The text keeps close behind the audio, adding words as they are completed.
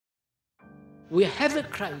We have a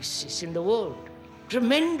crisis in the world,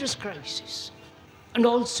 tremendous crisis, and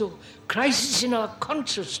also crisis in our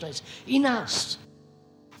consciousness, in us.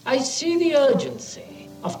 I see the urgency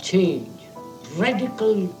of change,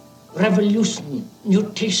 radical revolution,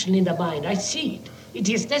 mutation in the mind. I see it. It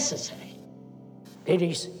is necessary. There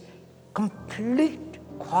is complete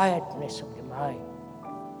quietness of the mind,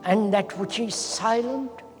 and that which is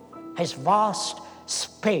silent has vast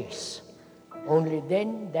space. Only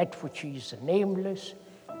then that which is nameless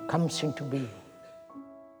comes into being.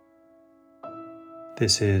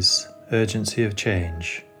 This is Urgency of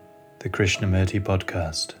Change, the Krishnamurti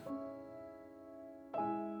podcast.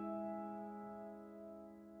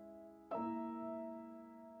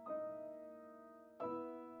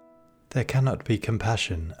 There cannot be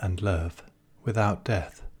compassion and love without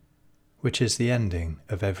death, which is the ending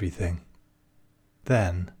of everything.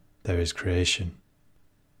 Then there is creation.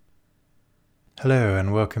 Hello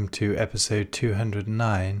and welcome to episode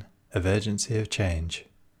 209 of Urgency of Change.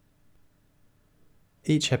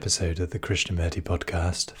 Each episode of the Krishnamurti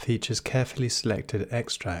podcast features carefully selected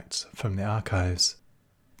extracts from the archives.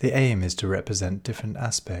 The aim is to represent different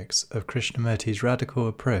aspects of Krishnamurti's radical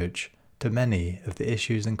approach to many of the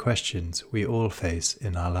issues and questions we all face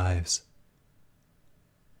in our lives.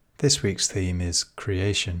 This week's theme is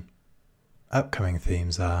creation. Upcoming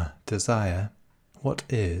themes are desire, what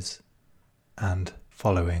is, and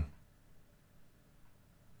following.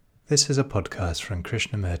 This is a podcast from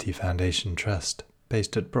Krishnamurti Foundation Trust,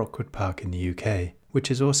 based at Brockwood Park in the UK,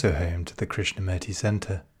 which is also home to the Krishnamurti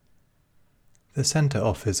Centre. The centre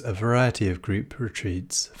offers a variety of group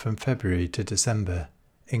retreats from February to December,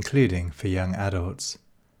 including for young adults.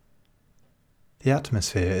 The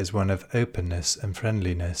atmosphere is one of openness and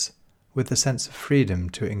friendliness, with a sense of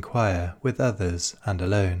freedom to inquire with others and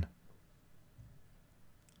alone.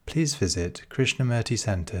 Please visit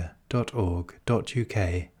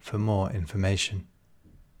krishnamurticentre.org.uk for more information.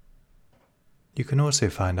 You can also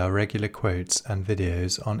find our regular quotes and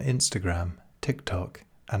videos on Instagram, TikTok,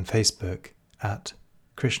 and Facebook at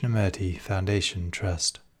Krishnamurti Foundation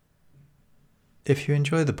Trust. If you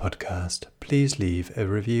enjoy the podcast, please leave a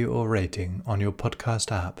review or rating on your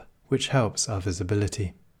podcast app, which helps our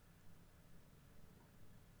visibility.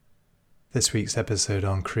 This week's episode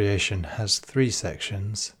on creation has 3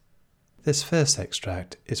 sections. This first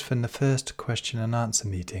extract is from the first question and answer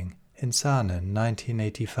meeting in Sarnen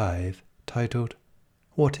 1985, titled,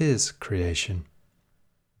 What is Creation?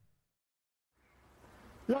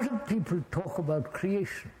 A lot of people talk about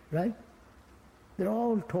creation, right? They're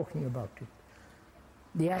all talking about it.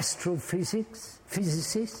 The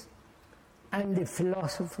physicists, and the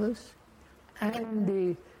philosophers, and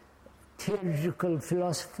the theological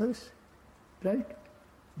philosophers, right?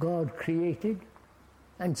 God created,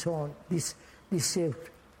 and so on. This is a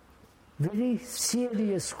very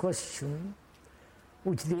serious question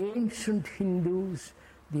which the ancient Hindus,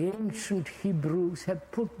 the ancient Hebrews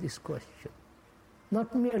have put this question.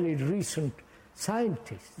 Not merely recent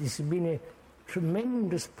scientists. This has been a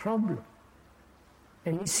tremendous problem,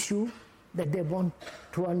 an issue that they want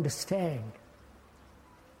to understand.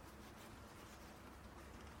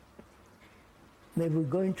 May we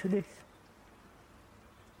go into this?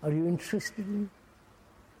 Are you interested in it?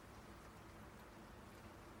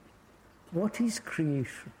 What is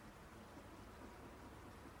creation?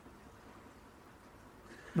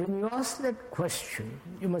 When you ask that question,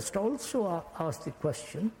 you must also ask the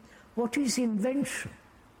question, what is invention?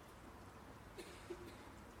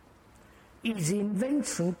 Is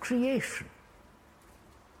invention creation?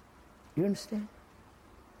 You understand?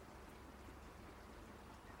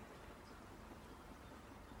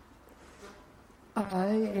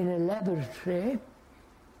 In a laboratory,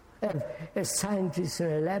 a scientist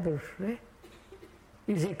in a laboratory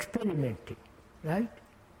is experimenting, right?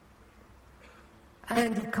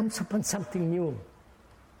 And he comes upon something new.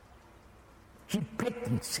 He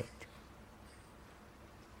patents it,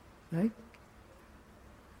 right?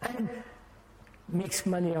 And makes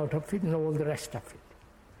money out of it and all the rest of it.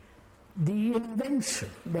 The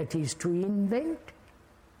invention, that is to invent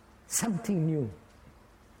something new,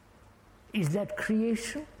 is that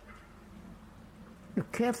creation? Be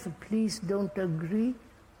careful, please don't agree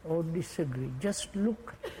or disagree. Just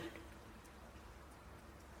look at it.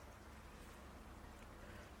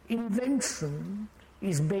 Invention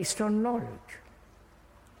is based on knowledge,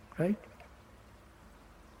 right?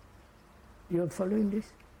 You are following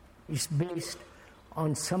this? It's based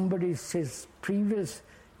on somebody's previous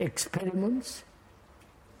experiments.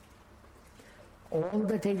 All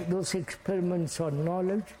that those experiments are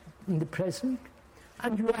knowledge in the present,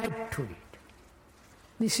 and you add to it.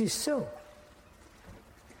 This is so.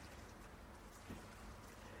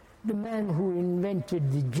 the man who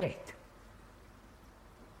invented the jet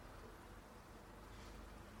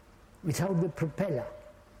without the propeller.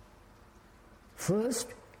 First,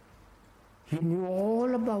 he knew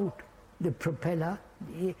all about the propeller,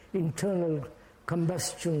 the internal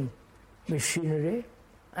combustion machinery,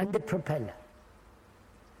 and the propeller.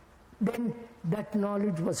 Then that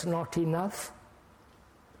knowledge was not enough.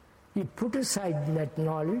 He put aside that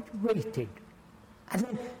knowledge, waited, and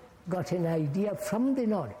then got an idea from the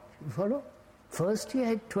knowledge. You follow? First he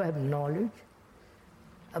had to have knowledge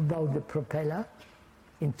about the propeller,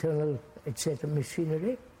 internal, etc.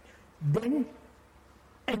 machinery. Then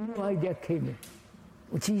a new idea came in,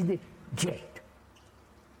 which is the jet.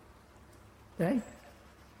 Right?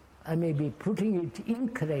 I may be putting it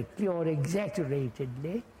incorrectly or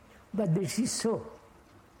exaggeratedly, but this is so.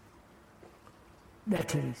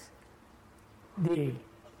 That is, the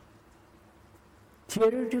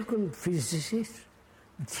theoretical physicists,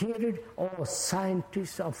 or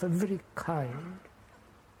scientists of every kind,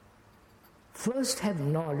 first have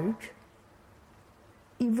knowledge,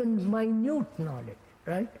 even minute knowledge,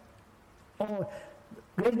 right? Or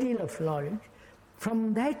a great deal of knowledge.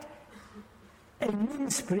 From that, a new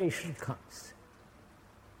inspiration comes.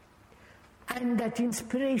 And that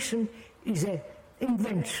inspiration is an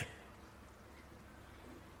invention.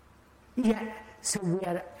 Yeah, so we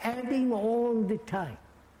are adding all the time,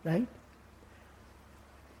 right?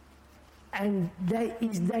 And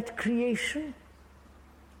is that creation,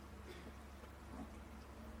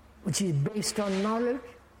 which is based on knowledge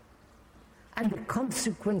and the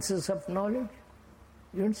consequences of knowledge?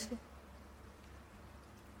 You understand?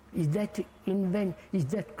 Is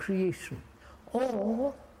that creation?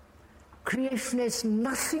 Or creation has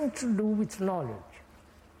nothing to do with knowledge?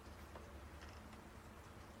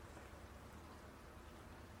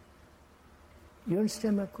 You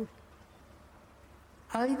understand my question?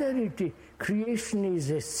 Either creation is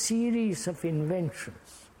a series of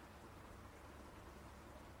inventions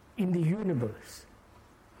in the universe,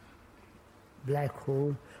 black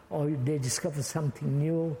hole, or they discover something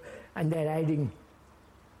new and they're adding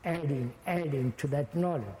to that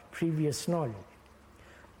knowledge, previous knowledge.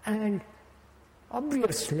 And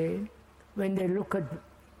obviously, when they look at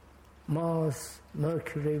Mars,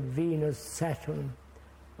 Mercury, Venus, Saturn,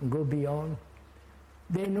 and go beyond,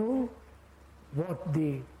 they know what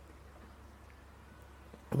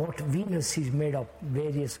Venus is made of,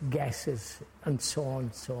 various gases, and so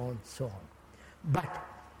on, so on, so on. But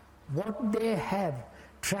what they have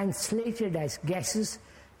translated as gases,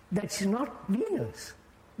 that's not Venus.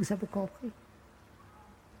 Vous avez compris?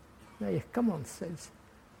 Come on, says.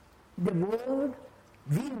 The word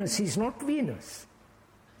Venus is not Venus.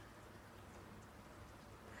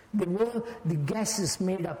 The gases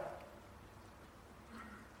made up,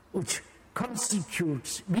 which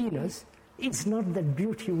constitutes Venus, it's not that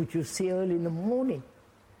beauty which you see early in the morning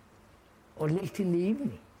or late in the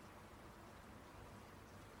evening.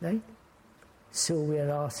 Right? So we are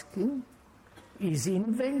asking, is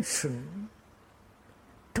invention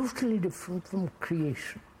totally different from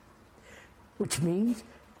creation? Which means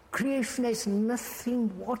creation has nothing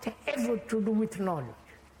whatever to do with knowledge.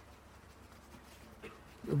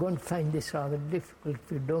 You're going to find this rather difficult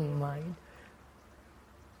if you don't mind.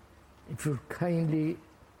 If you kindly,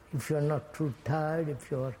 if you're not too tired,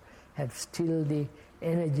 if you have still the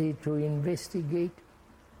energy to investigate,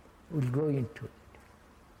 we'll go into it.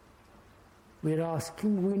 We're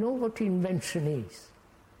asking, we know what invention is.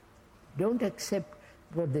 Don't accept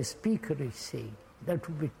what the speaker is saying. That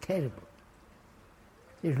would be terrible.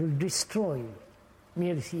 It will destroy you.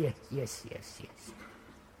 Merely say, yes, yes, yes, yes.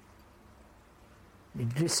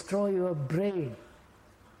 It destroy your brain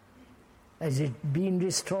as it been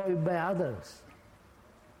destroyed by others.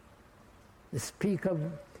 The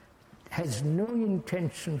speaker has no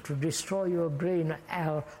intention to destroy your brain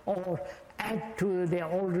or add to the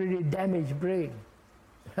already damaged brain.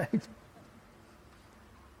 Right?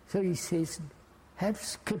 So he says, have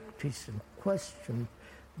skepticism, question,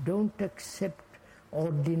 don't accept or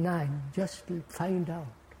deny, just find out.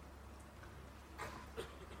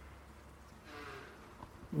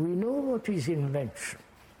 We know what is invention.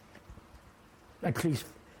 At least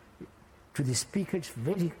to the speaker it's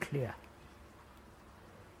very clear.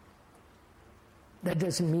 That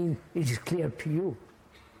doesn't mean it is clear to you.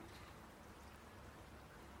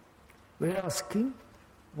 We're asking,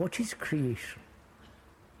 what is creation?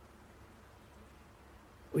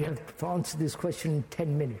 We have to answer this question in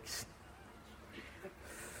 10 minutes.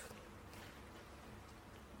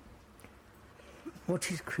 What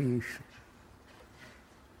is creation?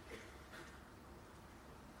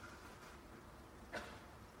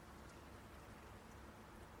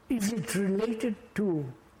 Is it related to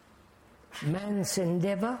man's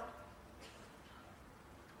endeavor?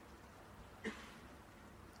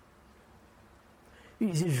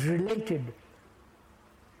 Is it related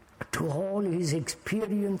to all his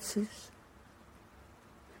experiences?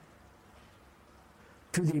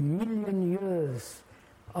 To the million years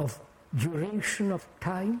of duration of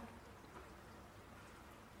time?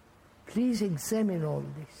 Please examine all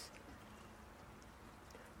this.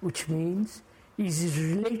 Which means, is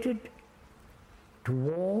it related to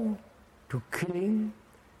war, to killing,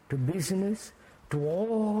 to business, to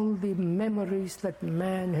all the memories that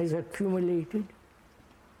man has accumulated,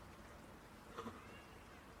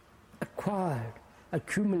 acquired,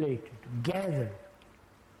 accumulated, gathered?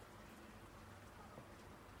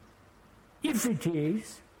 If it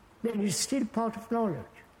is, then it's still part of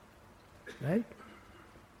knowledge, right?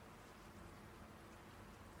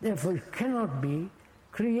 Therefore, it cannot be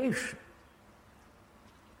creation,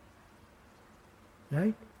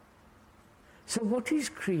 right? So what is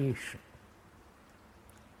creation?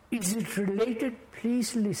 Is it related?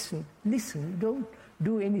 Please listen. Listen, don't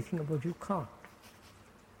do anything about it, you can't.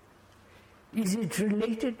 Is it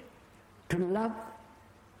related to love?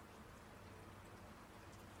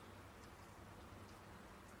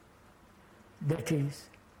 That is,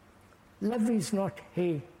 love is not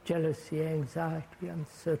hate, jealousy, anxiety,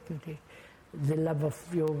 uncertainty, the love of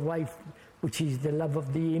your wife, which is the love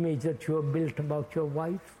of the image that you have built about your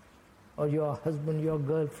wife, or your husband, your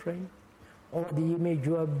girlfriend, or the image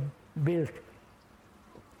you have built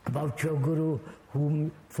about your guru,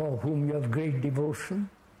 for whom you have great devotion,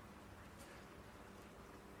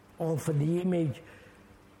 or for the image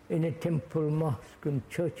in a temple, mosque, and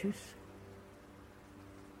churches.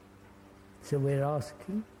 So we're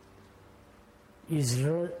asking, is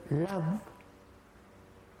love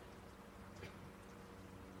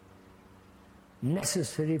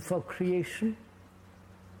necessary for creation,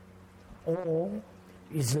 or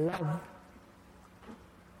is love,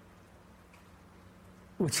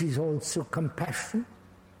 which is also compassion,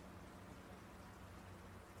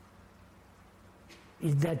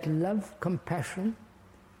 is that love, compassion,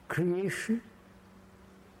 creation?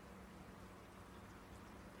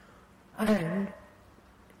 And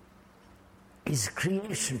is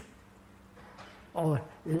creation or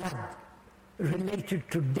love related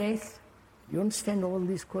to death? You understand all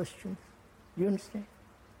these questions? You understand?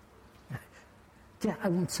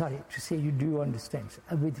 I'm sorry to say you do understand. So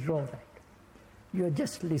I withdraw that. You're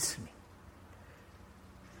just listening.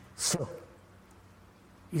 So,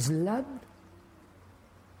 is love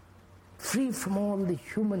free from all the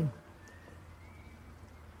human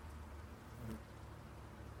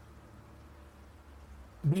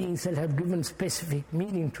beings that have given specific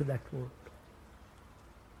meaning to that word?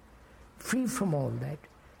 Free from all that.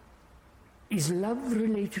 Is love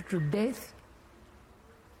related to death?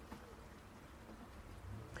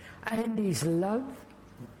 And is love,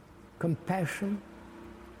 compassion,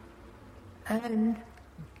 and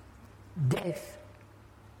death,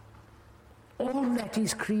 all that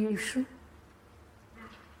is creation?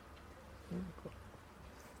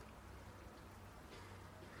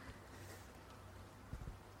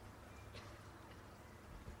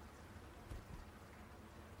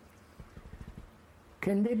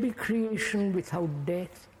 Can there be creation without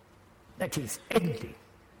death? That is, ending.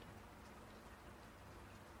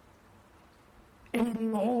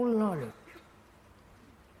 Ending all knowledge.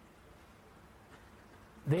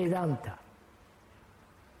 Vedanta.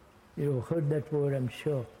 You've heard that word, I'm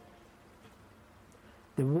sure.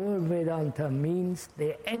 The word Vedanta means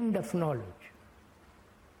the end of knowledge.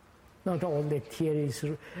 Not all the theories,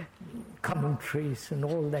 commentaries, and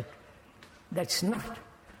all that. That's not.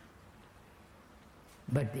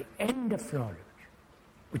 But the end of knowledge,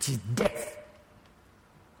 which is death,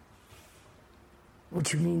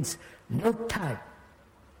 which means no time,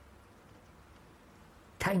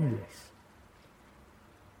 timeless,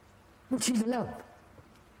 which is love.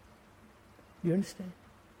 You understand?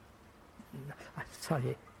 Sorry,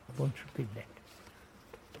 I won't repeat that.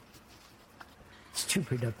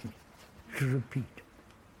 Stupid of me to repeat.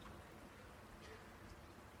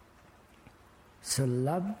 So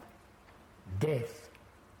love, death.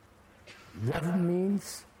 Love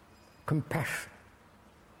means compassion.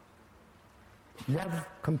 Love,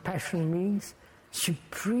 compassion means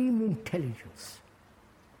supreme intelligence.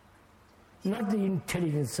 Not the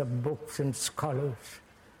intelligence of books and scholars,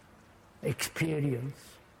 experience.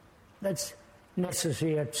 That's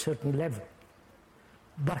necessary at certain level.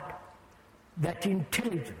 But that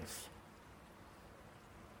intelligence,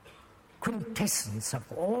 quintessence of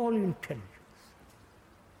all intelligence,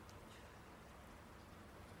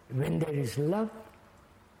 when there is love,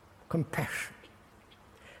 compassion.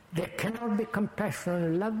 There cannot be compassion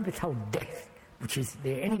and love without death, which is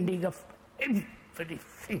the ending of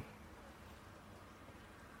everything.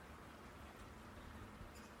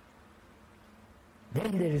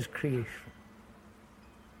 Then there is creation.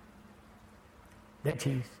 That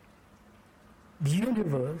is, the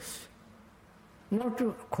universe, not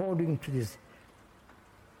according to this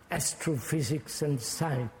astrophysics and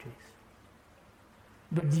scientists,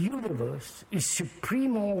 but the universe is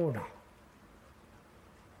supreme order.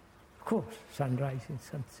 Of course, sunrise and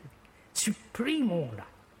sunset. Supreme order.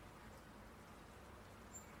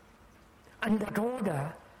 And that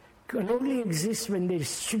order can only exist when there is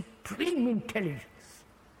supreme intelligence.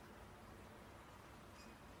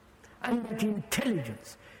 And that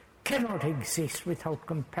intelligence cannot exist without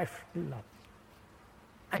compassion, love,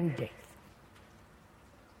 and death.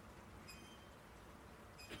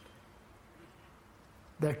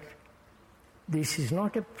 That this is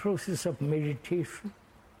not a process of meditation,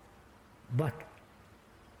 but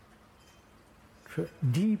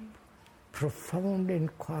deep, profound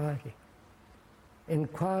inquiry.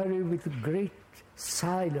 Inquiry with great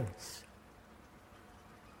silence.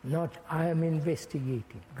 Not I am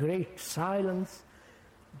investigating. Great silence,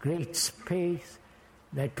 great space,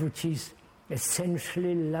 that which is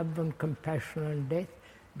essentially love and compassion and death.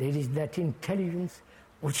 There is that intelligence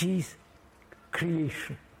which is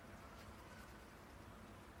creation.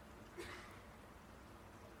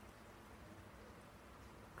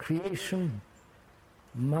 Creation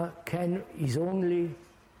is only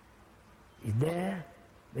there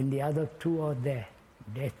when the other two are there,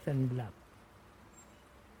 death and love.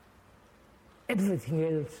 Everything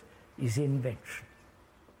else is invention.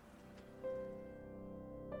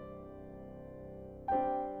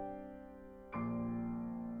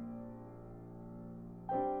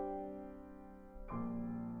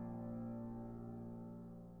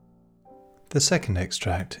 The second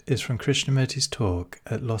extract is from Krishnamurti's talk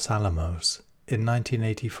at Los Alamos in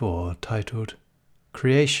 1984 titled,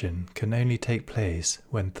 "Creation can only take place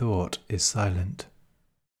when thought is silent."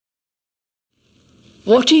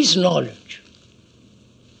 What is knowledge?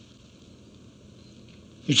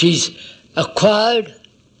 It is acquired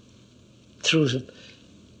through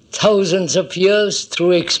thousands of years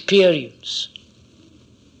through experience,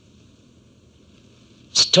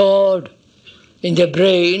 stored in the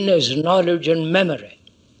brain as knowledge and memory.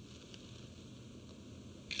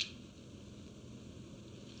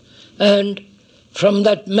 And from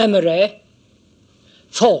that memory,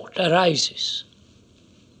 thought arises.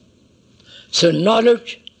 So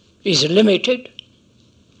knowledge is limited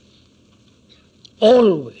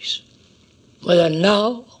always, whether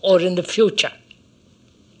now or in the future.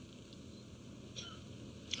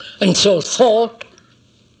 And so thought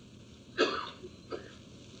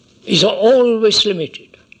is always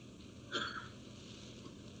limited.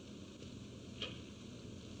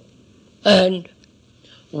 And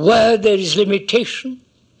where there is limitation,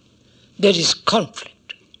 there is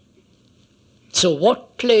conflict. So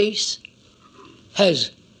what place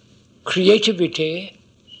has creativity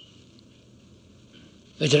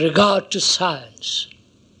with regard to science?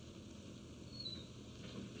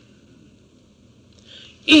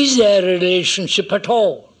 Is there a relationship at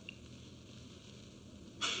all?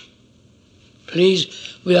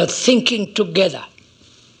 Please, we are thinking together.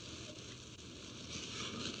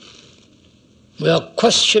 We are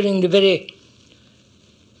questioning the very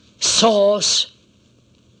source,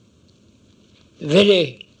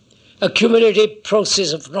 very accumulative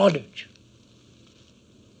process of knowledge.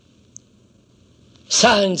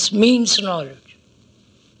 Science means knowledge,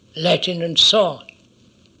 Latin and so on.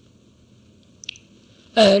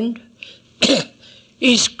 And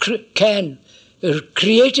can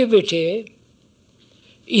creativity,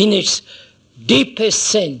 in its deepest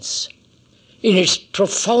sense, in its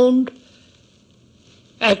profound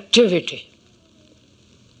activity,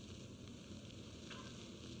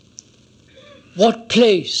 what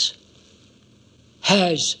place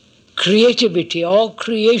has creativity or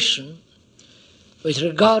creation with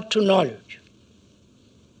regard to knowledge?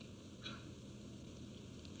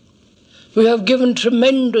 We have given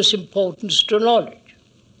tremendous importance to knowledge.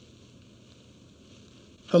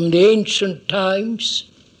 From the ancient times,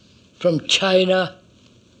 from China,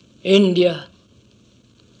 India,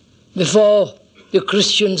 before the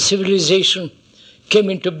Christian civilization came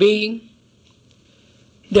into being,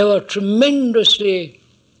 they were tremendously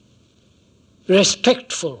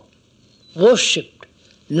respectful, worshipped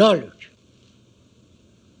knowledge.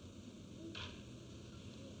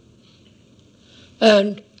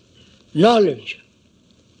 And knowledge,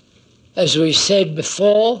 as we said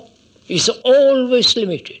before, is always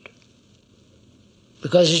limited.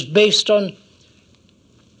 because it's based on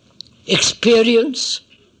experience.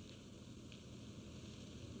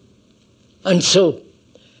 And so,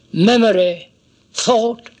 memory,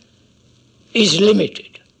 thought, is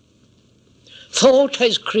limited. Thought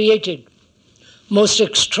has created most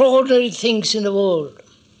extraordinary things in the world.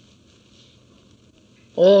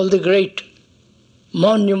 All the great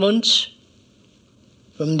monuments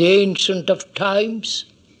from the ancient of times,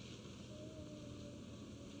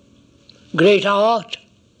 great art,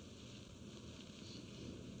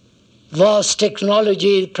 vast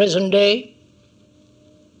technology in the present day,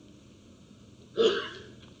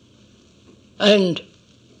 and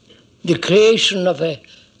the creation of a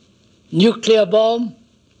nuclear bomb,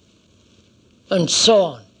 and so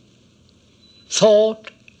on.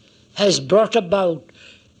 Thought has brought about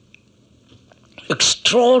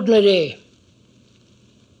extraordinary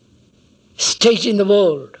state in the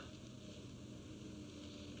world.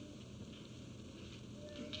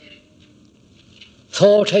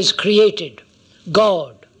 Thought has created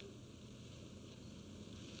God,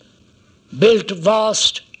 built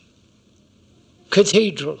vast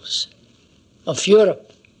cathedrals of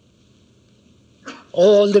Europe,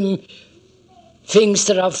 all the things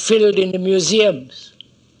that are filled in the museums,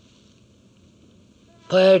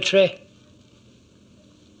 poetry,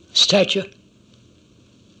 statue,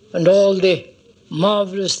 and all the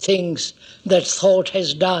marvelous things that thought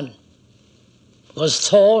has done. Because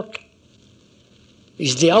thought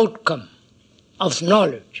is the outcome of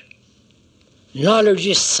knowledge. Knowledge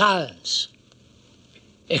is science,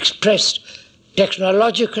 expressed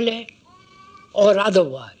technologically or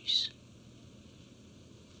otherwise.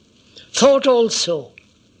 Thought also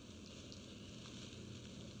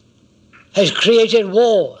has created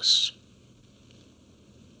wars.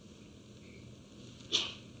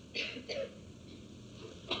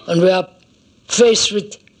 And we are faced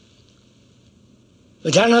with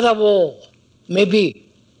another war,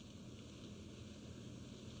 maybe.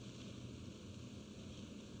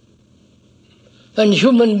 And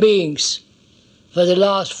human beings, for the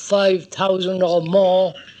last 5,000 or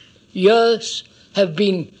more years, have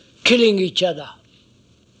been killing each other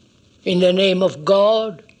in the name of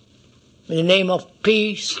God, in the name of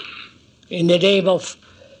peace, in the name of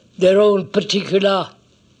their own particular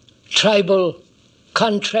tribal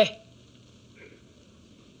country.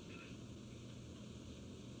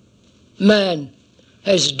 Man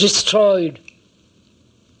has destroyed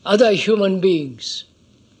other human beings.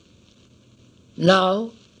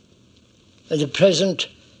 Now, at the present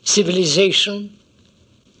civilization,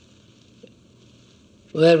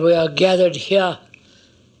 where we are gathered here,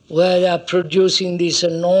 where they are producing these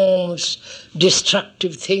enormous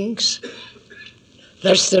destructive things,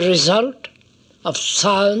 that's the result of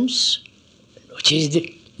science, which is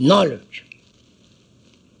the knowledge.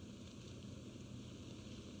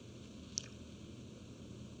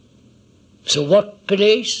 So what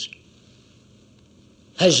place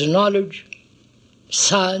has knowledge,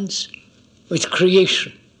 science, with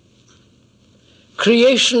creation?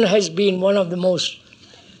 Creation has been one of the most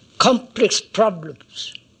complex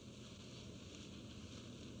problems.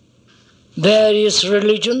 Various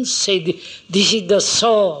religions say this is the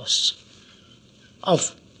source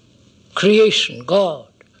of creation, God,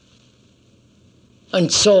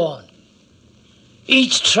 and so on.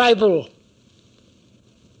 Each tribal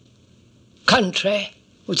country,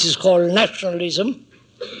 which is called nationalism,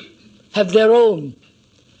 have their own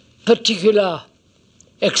particular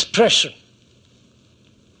expression,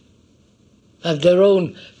 have their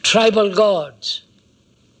own tribal gods.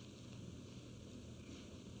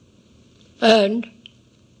 And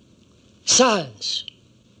science,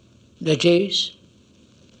 that is,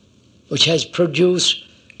 which has produced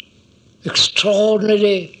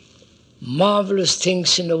extraordinary, marvelous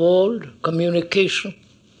things in the world, communication,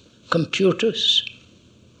 computers,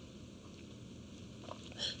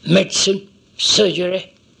 medicine,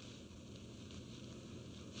 surgery,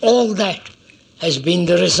 all that has been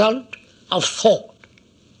the result of thought,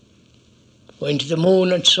 going to the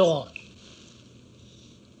moon and so on.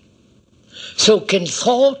 So can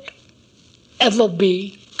thought ever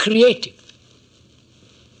be creative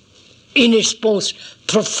in its most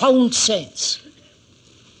profound sense?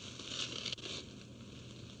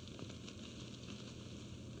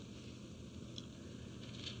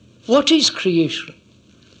 What is creation?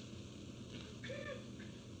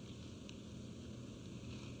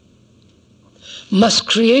 Must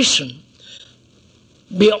creation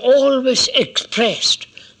be always expressed,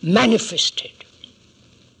 manifested?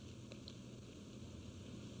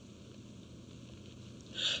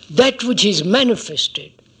 That which is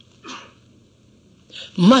manifested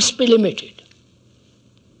must be limited.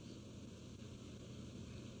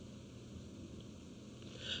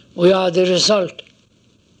 We are the result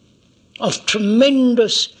of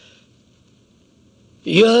tremendous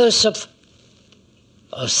years of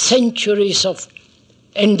centuries of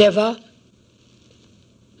endeavor,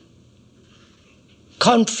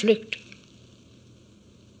 conflict,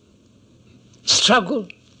 struggle,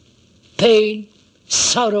 pain,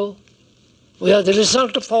 sorrow. We are the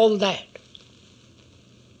result of all that.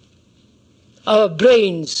 Our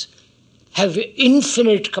brains have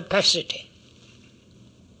infinite capacity,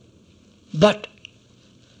 but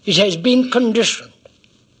it has been conditioned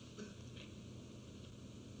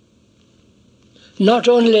not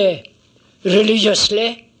only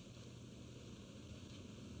religiously,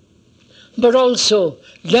 but also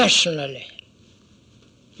nationally.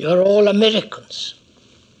 You're all Americans,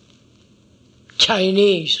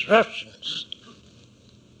 Chinese, Russians,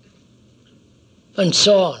 and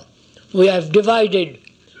so on. We have divided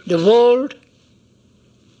the world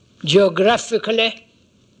geographically,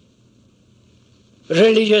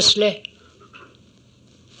 religiously,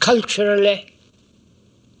 culturally,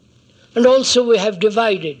 and also we have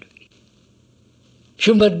divided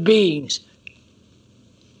human beings.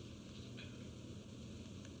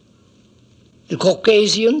 The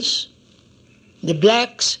Caucasians, the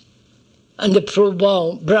blacks, and the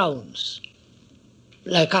pro-browns,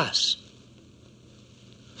 like us.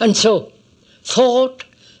 And so, thought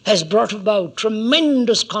has brought about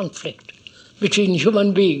tremendous conflict between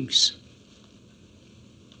human beings.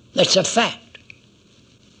 That's a fact.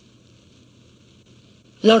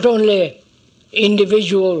 Not only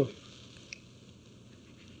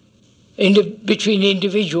between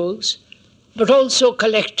individuals, but also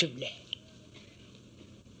collectively.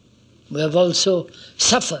 We have also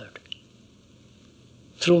suffered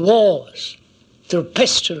through wars, through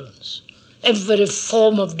pestilence, every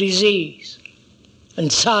form of disease.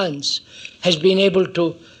 And science has been able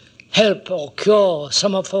to help or cure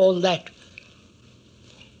some of all that.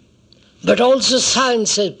 But also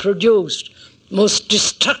science has produced most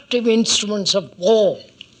destructive instruments of war.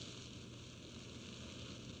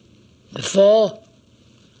 Before,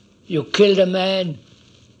 you killed a man,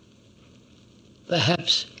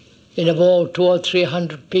 perhaps in a war 200 or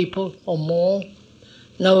 300 people or more.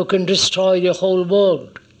 Now you can destroy the whole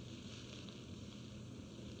world.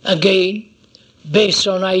 Again, based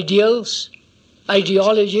on ideals,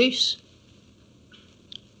 ideologies,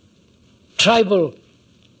 tribal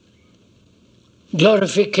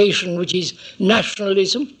glorification, which is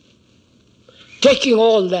nationalism, taking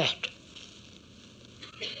all that,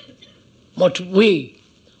 what we,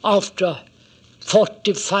 after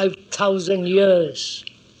 45,000 years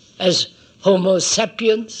as Homo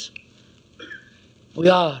sapiens, we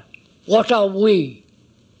are. What are we?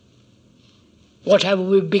 What have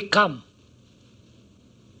we become?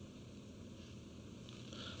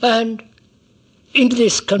 And in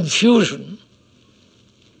this confusion,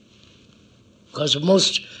 because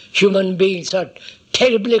most human beings are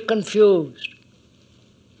terribly confused,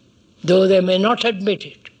 though they may not admit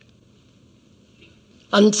it,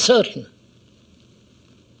 uncertain,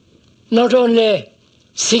 not only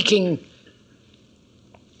seeking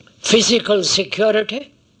physical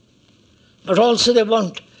security, but also they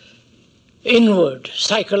want inward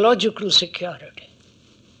psychological security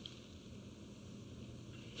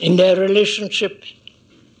in their relationships,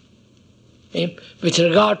 with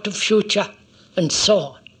regard to future, and so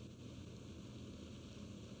on.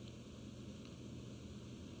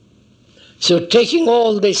 So taking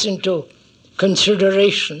all this into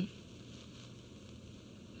consideration,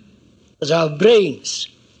 as our brains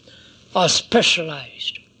are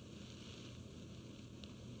specialized,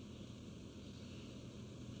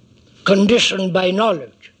 conditioned by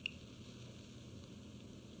knowledge,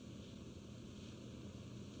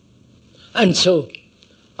 and so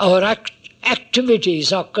our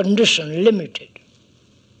activities are conditioned, limited.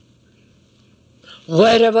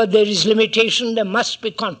 Wherever there is limitation, there must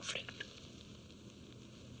be conflict.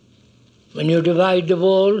 When you divide the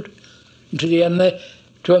world into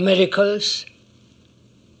to Americas,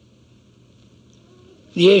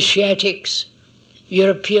 the Asiatics,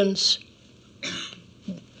 Europeans,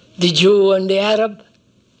 the Jew and the Arab,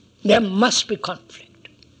 there must be conflict.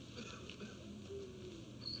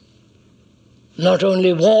 Not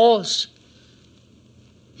only wars,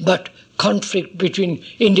 but conflict between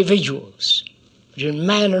individuals, between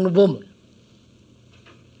man and woman.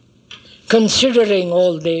 Considering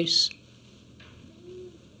all this,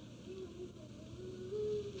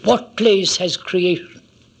 what place has creation?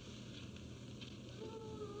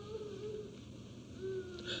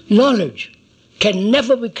 Knowledge can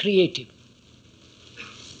never be creative.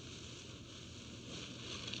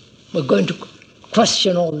 We're going to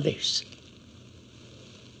question all this.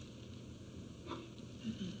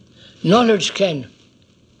 Knowledge can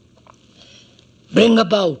bring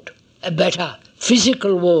about a better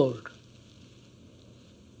physical world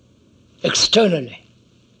externally.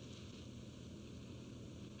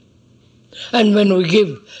 And when we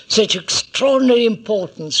give such extraordinary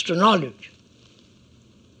importance to knowledge,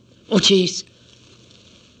 which is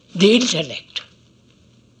the intellect,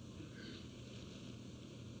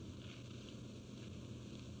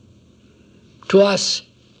 to us,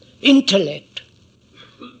 intellect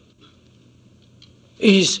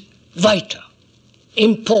is vital,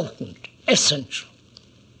 important, essential.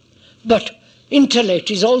 But intellect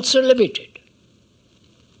is also limited.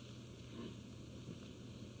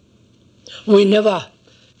 We never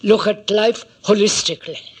look at life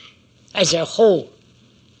holistically, as a whole,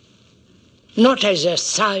 not as a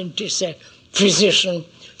scientist, a physician,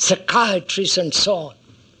 psychiatrist, and so on.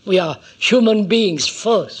 We are human beings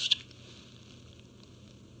first.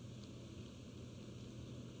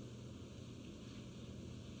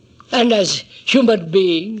 And as human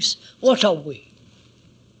beings, what are we?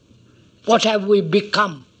 What have we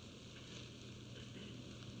become?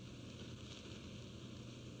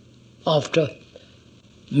 After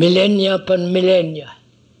millennia upon millennia,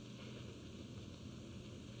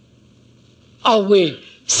 are we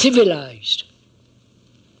civilized?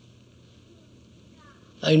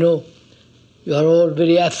 I know you are all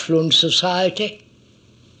very affluent society.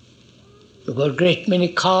 You've got a great many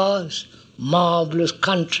cars, marvelous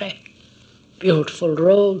country, beautiful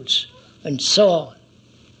roads, and so on.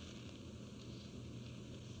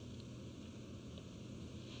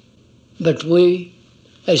 But we,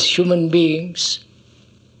 as human beings,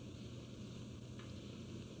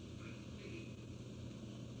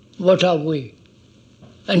 what are we?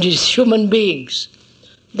 And it's human beings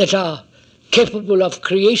that are capable of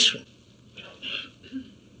creation.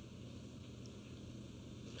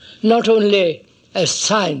 Not only as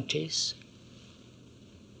scientists,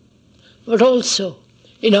 but also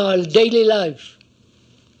in our daily life.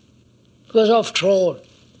 Because after all,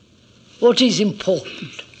 what is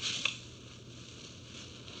important?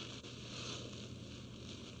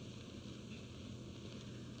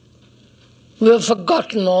 We have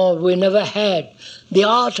forgotten, or we never had, the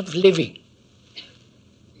art of living.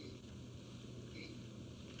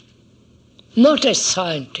 Not as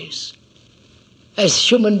scientists, as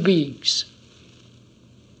human beings.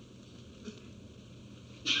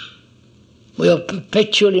 We are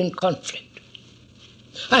perpetually in conflict.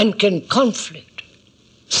 And can conflict,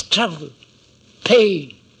 struggle,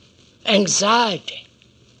 pain, anxiety,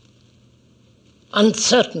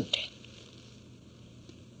 uncertainty,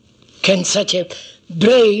 can such a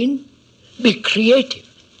brain be creative?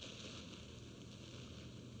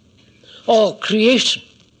 Or creation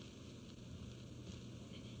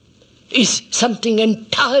is something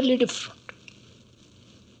entirely different.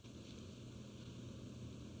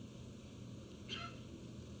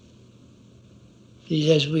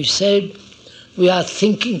 As we said, we are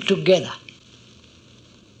thinking together,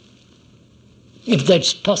 if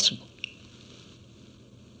that's possible.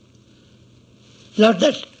 Not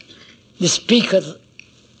that the speaker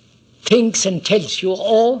thinks and tells you,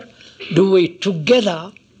 or do we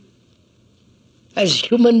together, as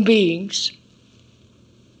human beings,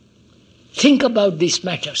 think about these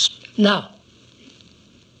matters now.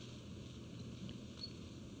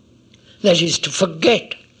 That is, to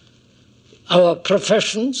forget our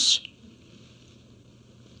professions,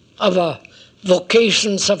 our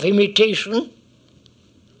vocations of imitation,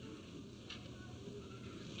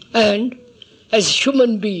 and as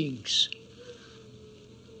human beings,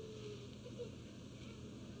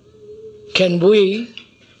 can we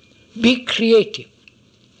be creative?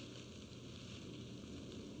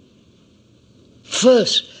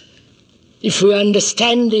 First, if we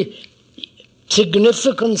understand the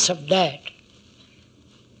significance of that,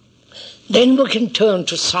 then we can turn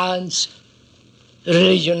to science,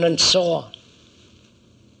 religion, and so on.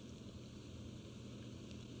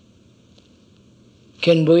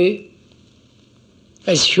 Can we,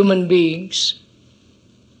 as human beings,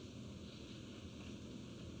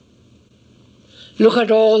 look at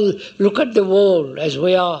the world as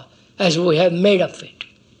we are, as we have made of it?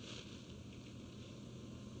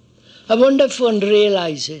 I wonder if one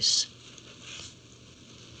realizes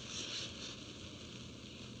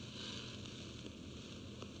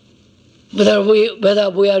whether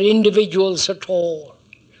we are individuals at all.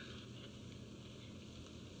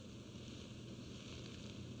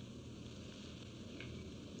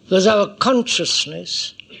 Because our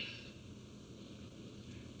consciousness,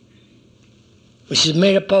 which is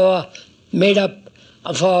made up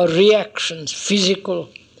of our reactions, physical,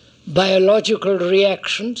 biological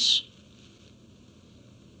reactions,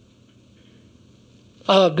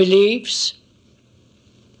 our beliefs,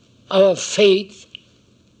 our faith,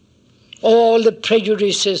 all the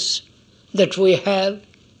prejudices that we have,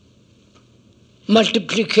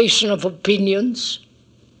 multiplication of opinions,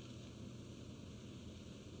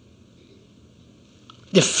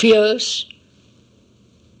 the fears,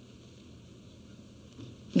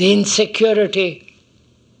 the insecurity,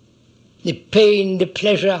 the pain, the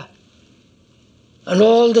pleasure, and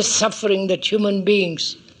all the suffering that human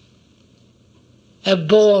beings have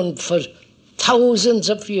borne for thousands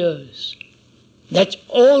of years. That's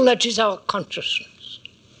all that is our consciousness.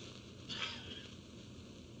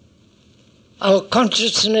 Our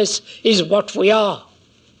consciousness is what we are.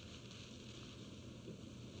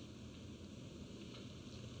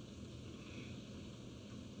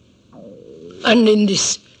 And in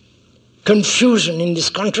this confusion, in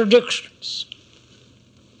these contradictions,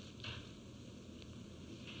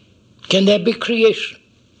 can there be creation?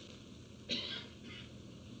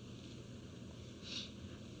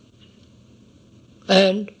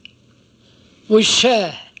 And we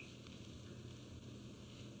share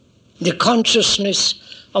the consciousness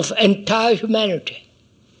of entire humanity,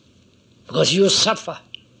 because you suffer,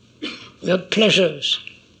 you have pleasures,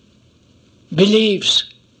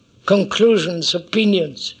 beliefs, conclusions,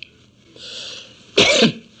 opinions,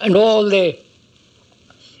 and all the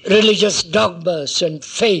religious dogmas and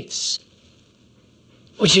faiths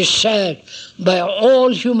which is shared by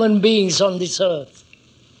all human beings on this earth.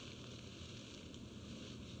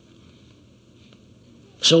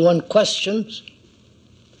 So one questions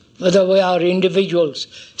whether we are individuals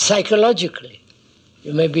psychologically.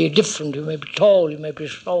 You may be different, you may be tall, you may be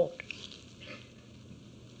short.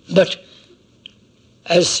 But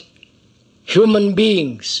as human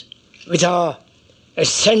beings, with our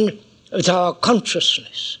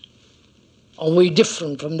consciousness, are we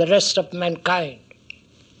different from the rest of mankind?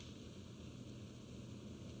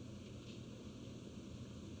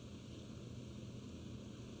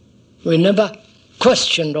 We never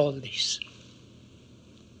questioned all this.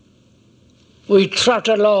 We trot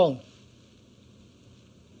along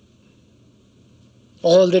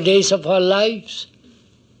all the days of our lives,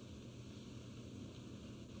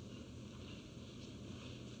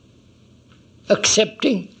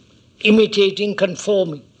 accepting, imitating,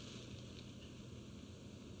 conforming.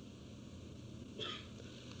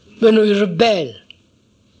 When we rebel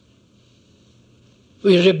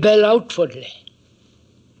outwardly.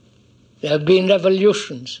 There have been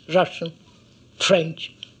revolutions, Russian,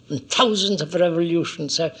 French, and thousands of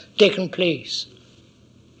revolutions have taken place.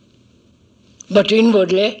 But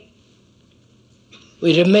inwardly,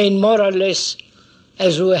 we remain more or less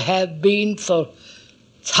as we have been for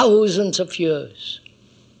thousands of years.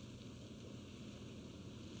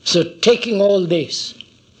 So taking all this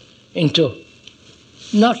into,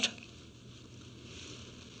 not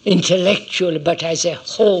intellectually, but as a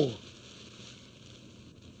whole,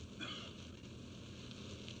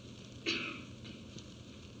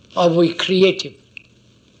 are we creative?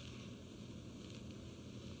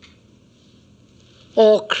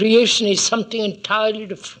 Or creation is something entirely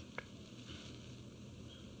different?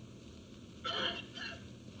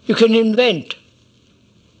 You can invent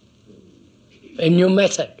a new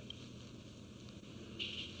method,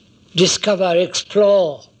 discover,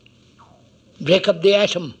 explore, break up the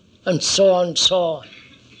atom, and so on, so on.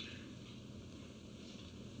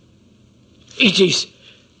 It is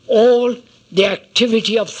all the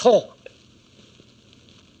activity of thought,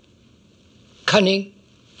 cunning,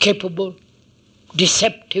 capable,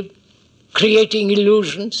 deceptive, creating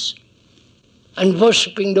illusions and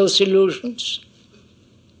worshipping those illusions.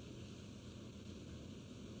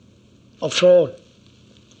 After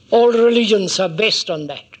all religions are based on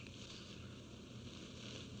that.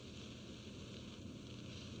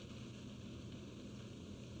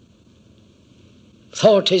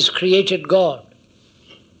 Thought has created God.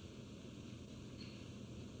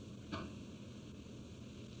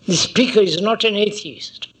 The speaker is not an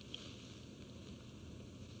atheist.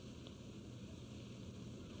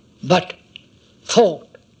 But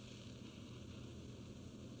thought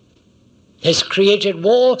has created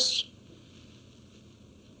wars,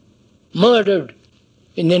 murdered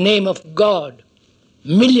in the name of God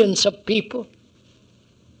millions of people,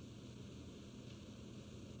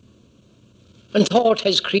 and thought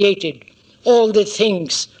has created all the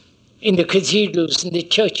things in the cathedrals, in the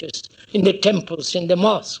churches, in the temples, in the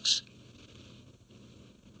mosques.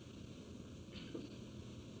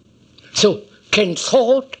 So, can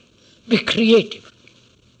thought be creative?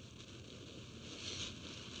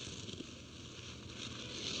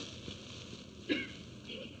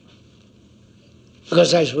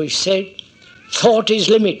 Because as we said, thought is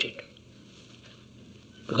limited.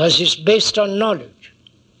 because it's based on knowledge.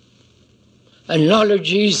 And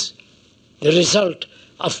knowledge is the result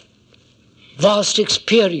of vast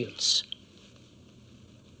experience.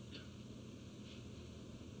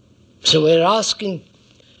 So we're asking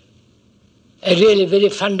a really very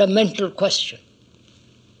fundamental question.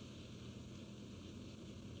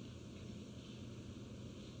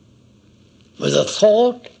 Whether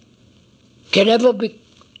thought can ever be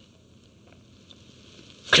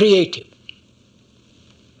creative.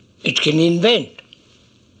 It can invent.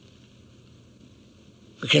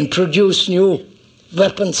 It can produce new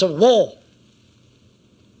weapons of war.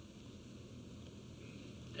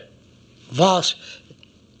 Vast,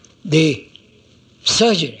 the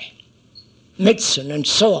surgery, medicine, and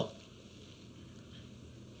so on.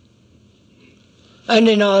 And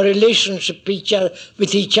in our relationship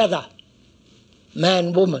with each other,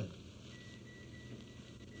 man, woman,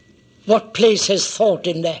 what place has thought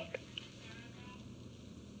in that?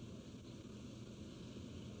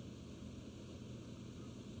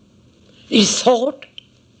 Is thought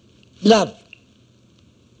love?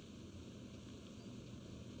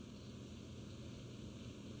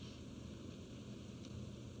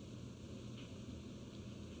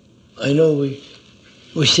 I know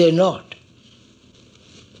we say not.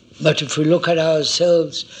 But if we look at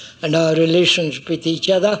ourselves and our relationship with each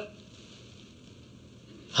other,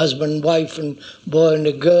 husband, wife, and boy and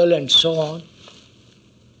a girl, and so on,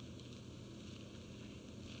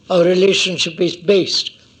 our relationship is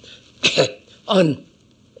based on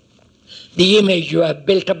the image you have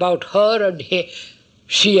built about her and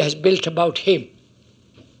she has built about him.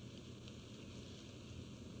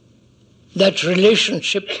 That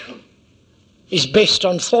relationship is based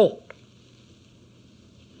on thought.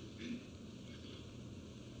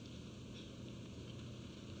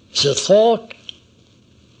 So thought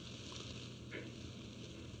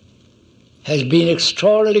has been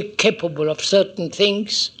extraordinarily capable of certain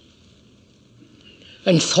things,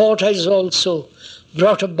 and thought has also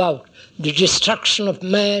brought about the destruction of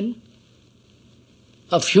man,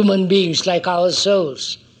 of human beings like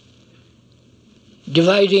ourselves,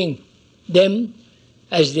 dividing them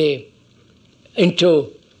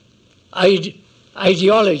into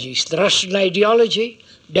ideologies, the Russian ideology,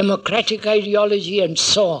 democratic ideology, and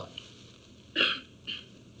so on.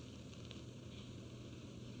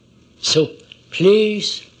 So,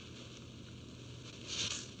 please,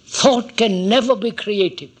 thought can never be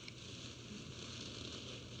creative.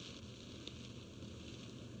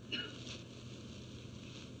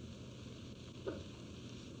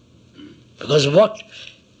 Because what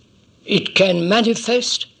it can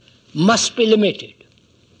manifest must be limited.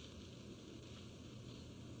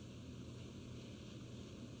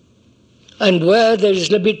 And where there is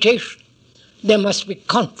limitation, there must be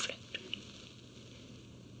conflict.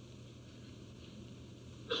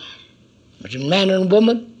 Between man and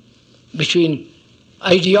woman, between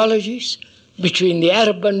ideologies, between the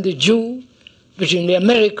Arab and the Jew, between the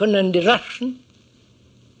American and the Russian,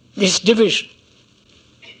 this division,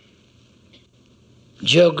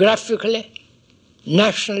 geographically,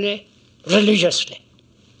 nationally, religiously.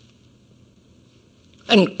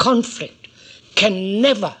 And conflict can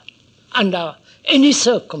never, under any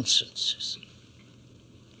circumstances,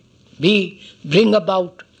 bring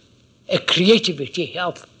about a creativity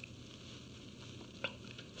of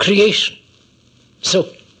creation.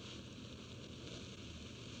 So,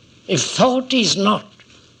 if thought is not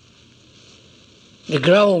the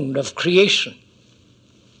ground of creation,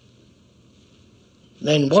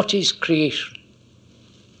 then what is creation?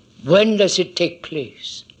 When does it take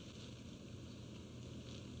place?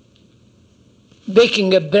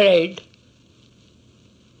 Baking a bread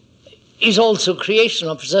is also creation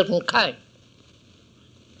of a certain kind.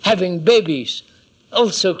 Having babies,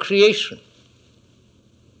 also creation.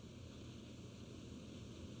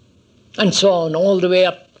 And so on, all the way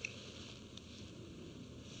up.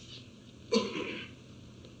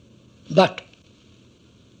 But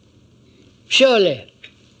surely,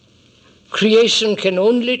 creation can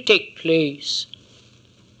only take place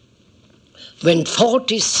when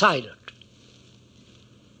thought is silent.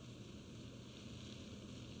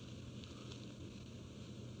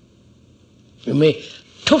 You may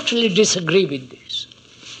totally disagree with this.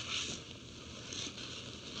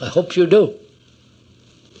 I hope you do.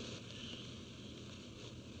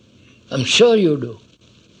 I'm sure you do.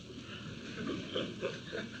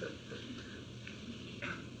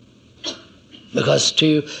 Because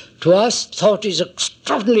to us, thought is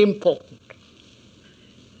extraordinarily important.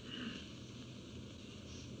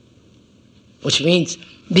 Which means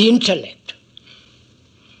the intellect,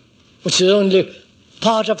 which is only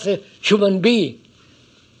part of the human being.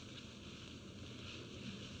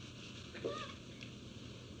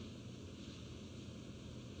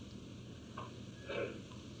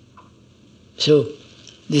 So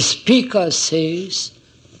the speaker says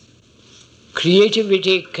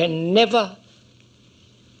creativity can never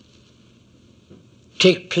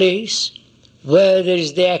take place where there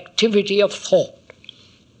is the activity of thought.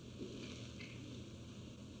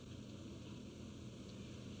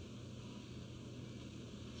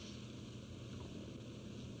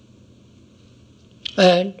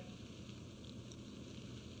 And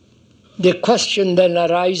the question then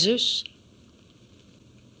arises,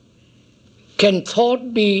 can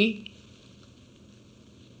thought be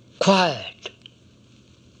quiet?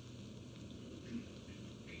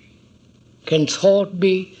 Can thought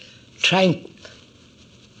be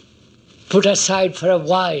put aside for a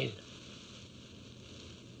while?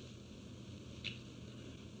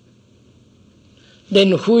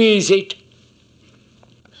 Then who is it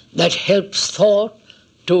that helps thought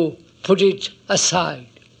to put it aside?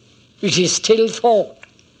 It is still thought.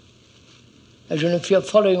 I don't know if you're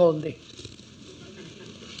following all this.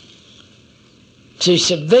 So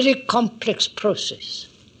it's a very complex process.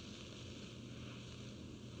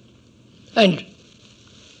 And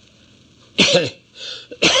they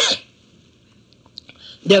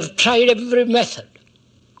have tried every method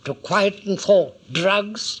to quieten thought.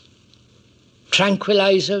 Drugs,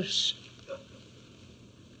 tranquilizers,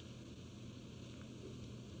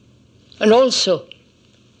 and also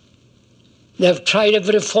they have tried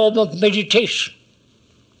every form of meditation.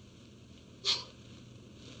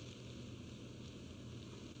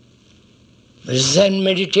 Zen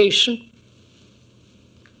meditation,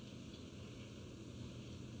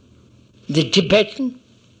 the Tibetan,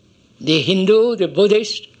 the Hindu, the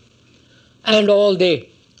Buddhist, and all the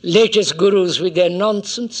latest gurus with their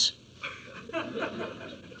nonsense.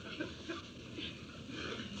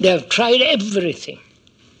 They have tried everything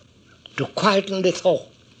to quieten the thought.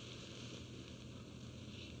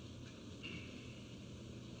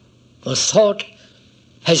 For thought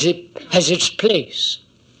has its place.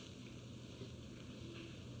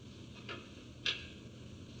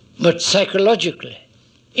 But psychologically,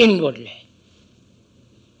 inwardly,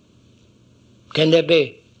 can there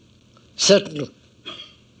be certain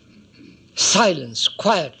silence,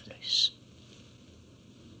 quietness?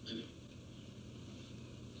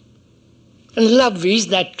 And love is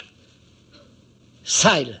that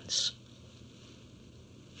silence,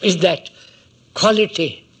 is that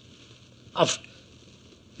quality of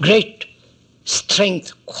great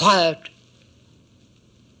strength, quiet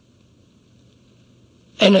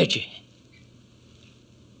energy.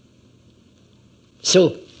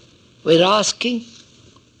 So we're asking,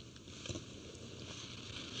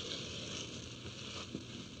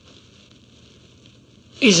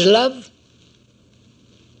 is love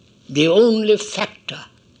the only factor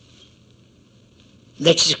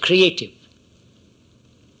that is creative?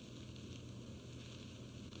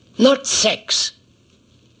 Not sex.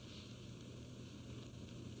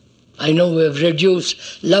 I know we have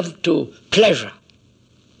reduced love to pleasure.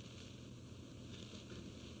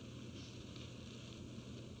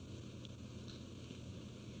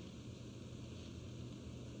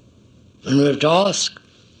 And we have to ask,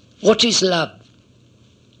 what is love?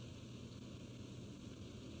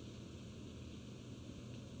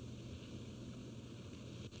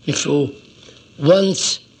 If you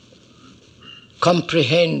once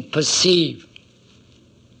comprehend, perceive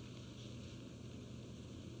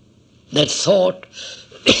that thought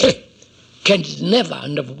can never,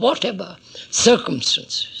 under whatever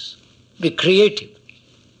circumstances, be creative,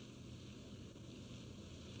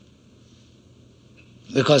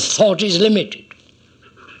 because thought is limited.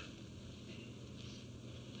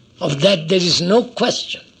 Of that there is no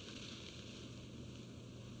question.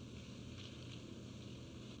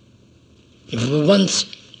 If we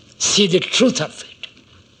once see the truth of it,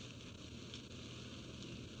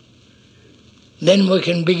 then we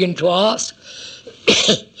can begin to ask,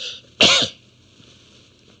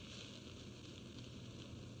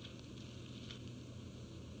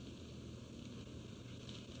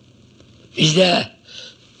 is there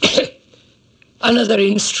another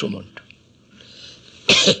instrument,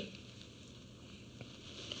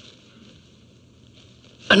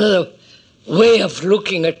 another way of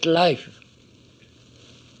looking at life?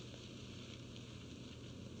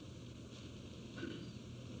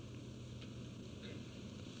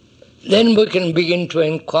 Then we can begin to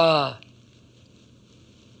inquire,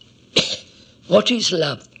 what is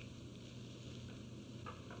love?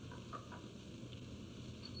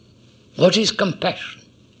 What is compassion?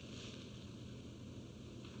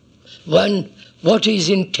 What is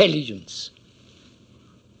intelligence?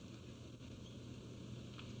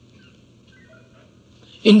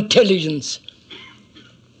 Intelligence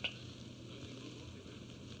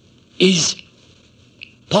is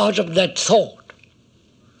part of that thought.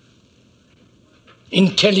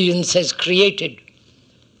 Intelligence has created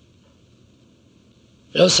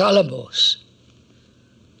Los Alamos.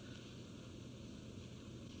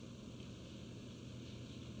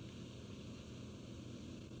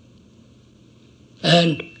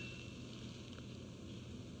 And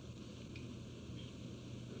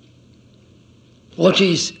what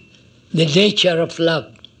is the nature of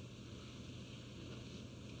love?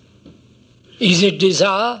 Is it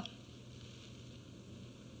desire?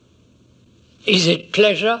 Is it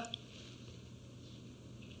pleasure?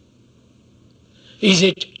 Is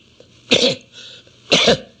it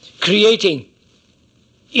creating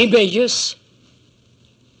images?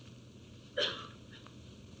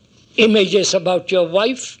 Images about your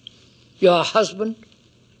wife, your husband?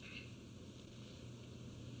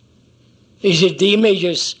 Is it the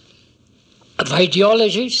images of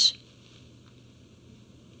ideologies?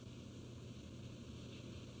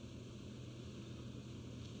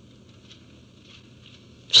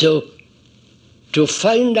 So, to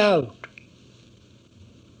find out,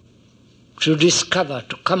 to discover,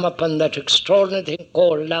 to come upon that extraordinary thing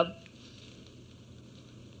called love,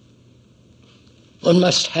 one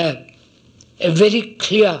must have a very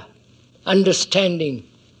clear understanding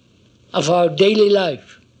of our daily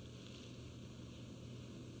life.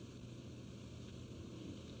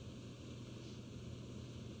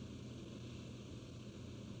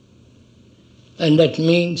 And that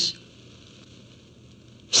means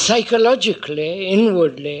psychologically,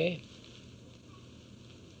 inwardly,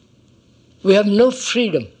 we have no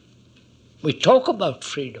freedom. We talk about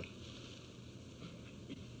freedom,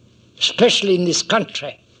 especially in this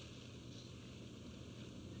country,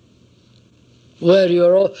 where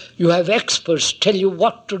you have experts tell you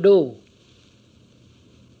what to do.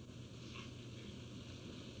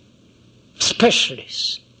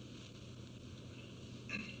 Specialists.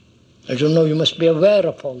 I don't know, you must be aware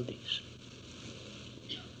of all these.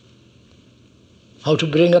 How to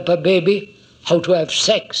bring up a baby, how to have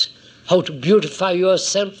sex, how to beautify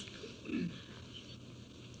yourself,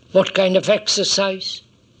 what kind of exercise.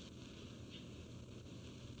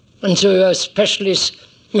 And so you are specialists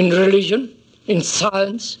in religion, in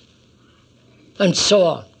science, and so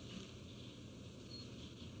on.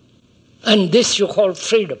 And this you call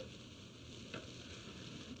freedom.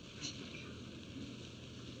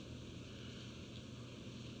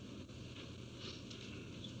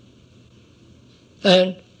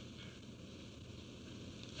 And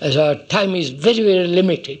as our time is very, very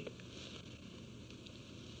limited,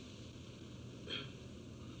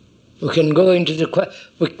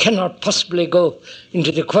 we cannot possibly go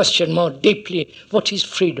into the question more deeply, what is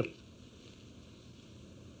freedom?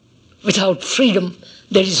 Without freedom,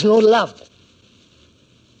 there is no love.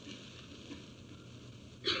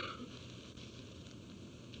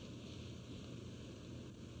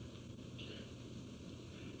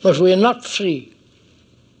 But we are not free.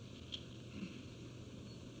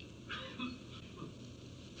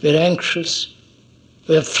 We are anxious,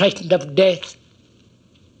 we are frightened of death,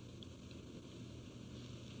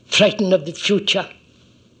 frightened of the future.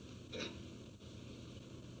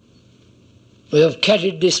 We have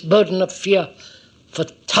carried this burden of fear for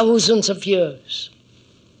thousands of years.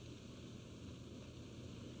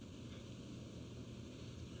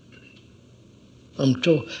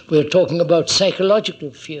 We are talking about psychological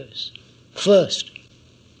fears first,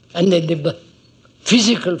 and then the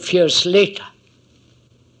physical fears later.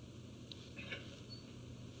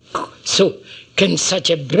 So, can such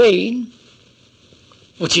a brain,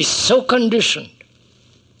 which is so conditioned,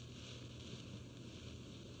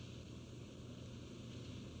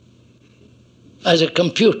 as a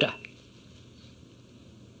computer,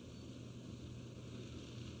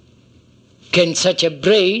 can such a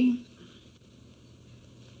brain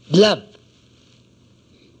love?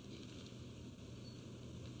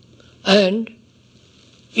 And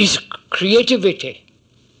is creativity,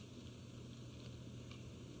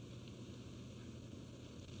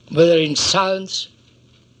 whether in science,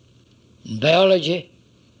 in biology,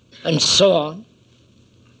 and so on,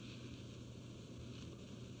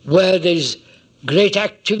 where there is great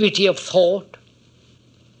activity of thought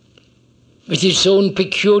with its own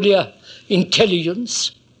peculiar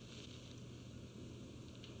intelligence,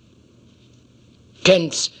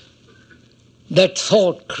 can that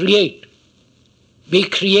thought be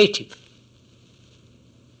creative?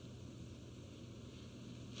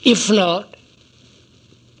 If not,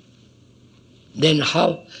 then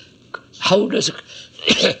how does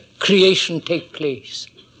creation take place?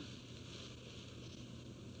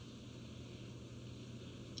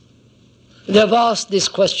 They have asked this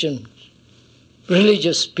question.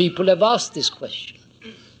 Religious people have asked this question.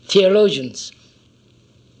 theologians.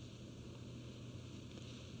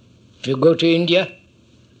 If you go to India,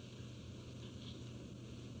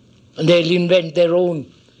 and they'll invent their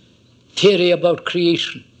own theory about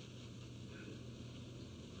creation.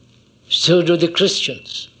 So do the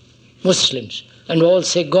Christians, Muslims, and all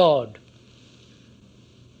say God,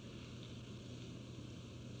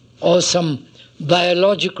 or some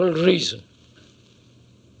biological reason.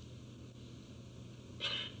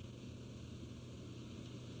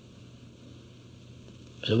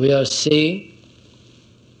 So we are saying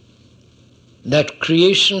that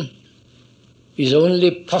creation is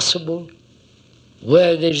only possible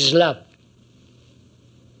where there is love.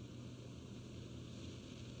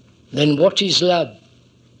 Then what is love?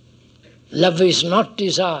 Love is not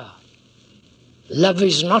desire. Love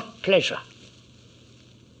is not pleasure.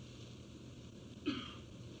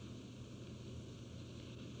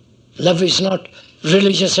 Love is not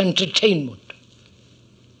religious entertainment.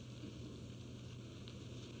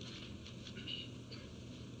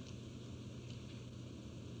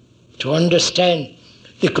 To understand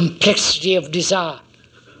the complexity of desire,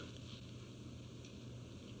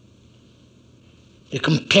 the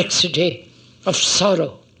complexity of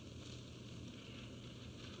sorrow,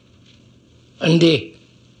 and the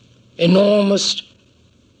enormous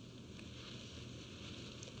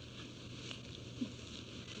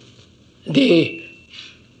the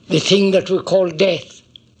thing that we call death.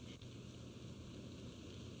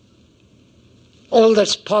 All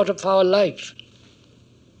that's part of our life,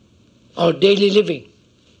 our daily living.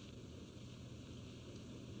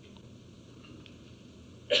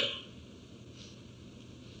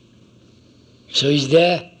 So is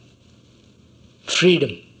there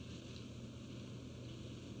freedom?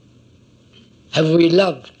 Have we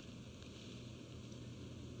loved?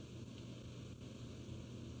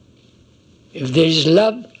 If there is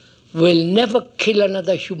love, we'll never kill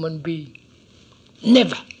another human being.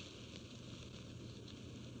 Never.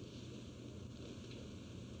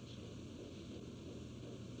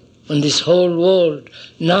 And this whole world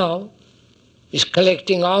now is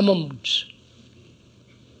collecting armaments.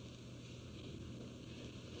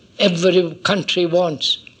 Every country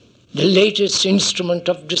wants the latest instrument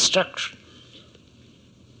of destruction.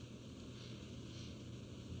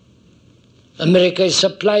 America is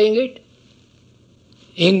supplying it.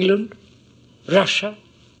 England, Russia,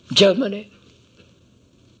 Germany,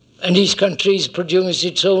 and each country is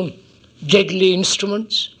producing its own deadly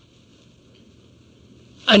instruments.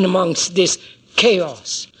 And amongst this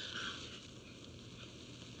chaos,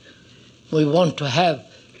 we want to have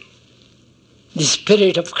the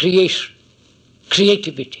spirit of creation,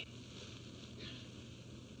 creativity.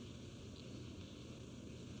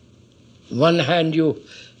 On one hand, you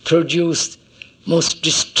produce most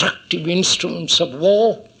destructive instruments of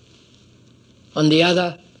war. On the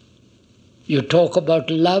other, you talk about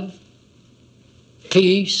love,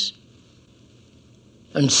 peace,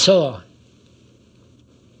 and so on.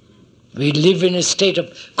 We live in a state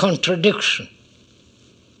of contradiction.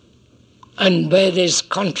 And where there is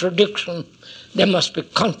contradiction, there must be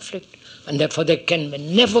conflict, and therefore there can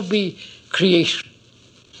never be creation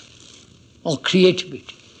or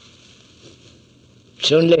creativity.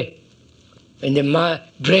 It's only when the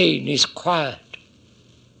brain is quiet,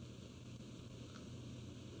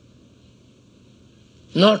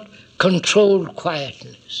 not controlled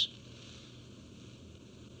quietness.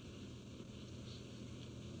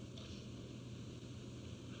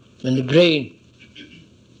 When the brain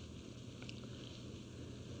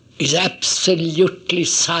is absolutely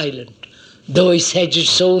silent, though it has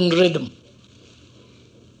its own rhythm.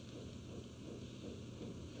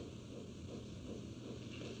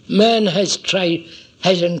 Man has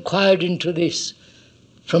inquired into this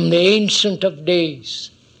from the ancient of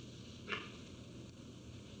days.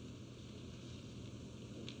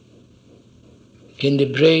 Can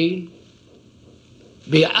the brain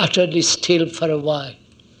be utterly still for a while?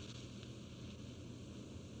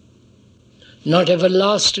 Not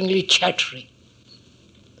everlastingly chattering,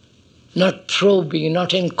 not probing,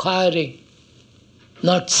 not inquiring,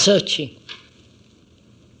 not searching,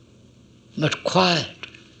 but quiet,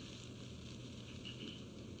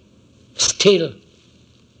 still.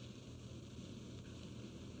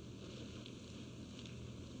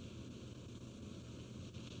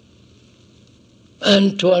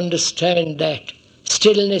 And to understand that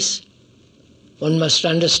stillness, one must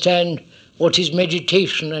understand what is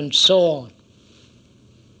meditation and so on.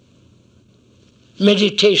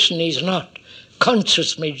 Meditation is not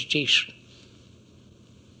conscious meditation,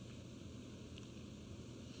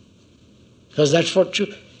 because that's what you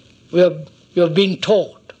have been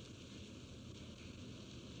taught.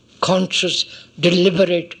 Conscious,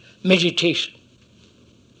 deliberate meditation.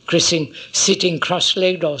 Sitting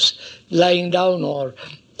cross-legged or lying down or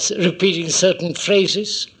repeating certain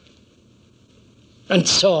phrases and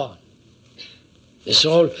so on. It's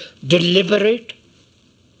all deliberate,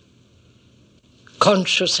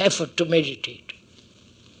 conscious effort to meditate,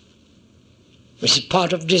 which is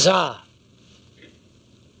part of desire.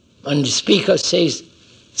 And the speaker says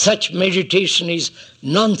such meditation is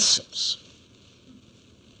nonsense.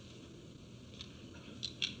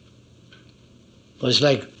 It was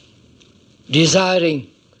like desiring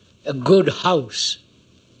a good house,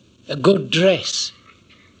 a good dress,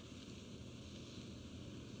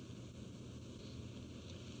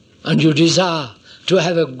 and you desire to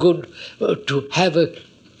have a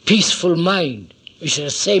peaceful mind, which is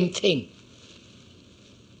the same thing.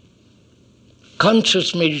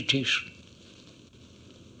 Conscious meditation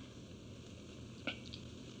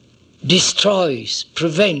destroys,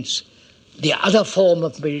 prevents the other form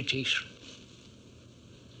of meditation.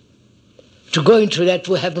 To go into that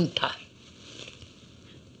we haven't time.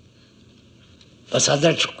 But so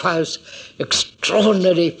that requires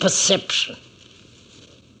extraordinary perception.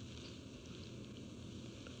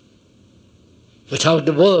 Without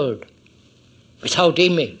the word, without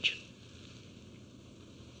image.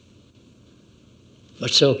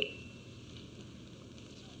 But so,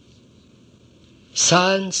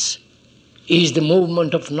 science is the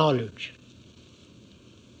movement of knowledge,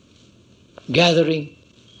 gathering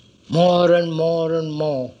more and more and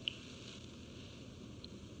more.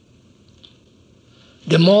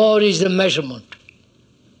 The more is the measurement.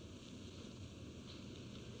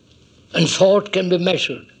 And thought can be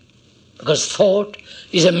measured, because thought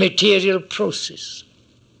is a material process.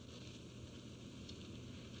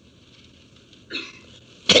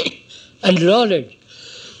 And knowledge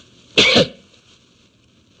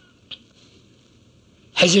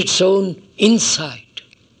has its own insight,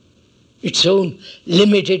 its own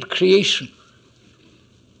limited creation.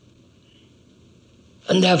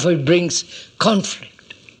 And therefore it brings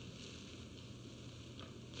conflict.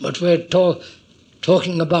 But we're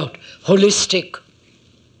talking about holistic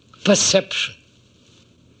perception,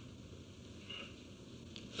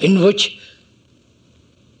 in which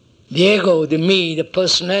the ego, the me, the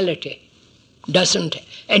personality, doesn't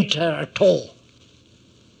enter at all.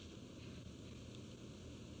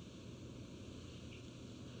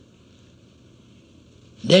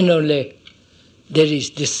 Then only there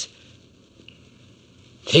is this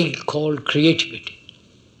thing called creativity.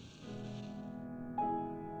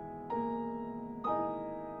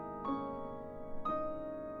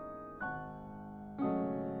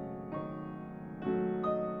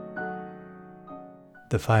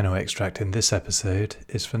 The final extract in this episode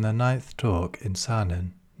is from the 9th talk in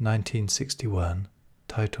Saanen, 1961,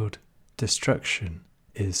 titled Destruction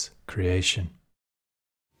is Creation.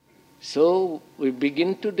 So we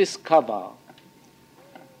begin to discover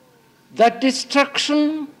that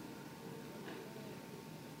destruction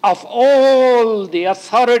of all the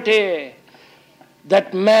authority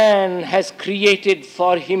that man has created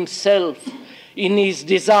for himself in his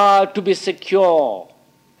desire to be secure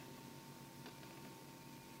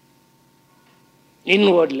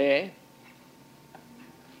inwardly,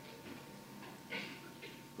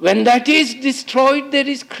 when that is destroyed, there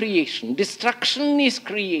is creation. Destruction is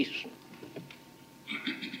creation.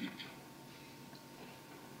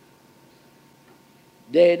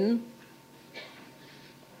 Then,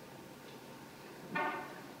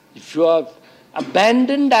 if you have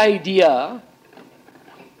abandoned idea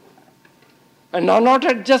and are not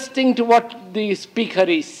adjusting to what the speaker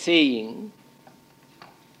is saying,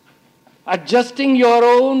 adjusting your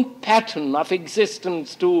own pattern of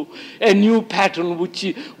existence to a new pattern which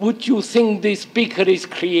you think the speaker is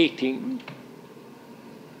creating,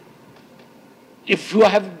 if you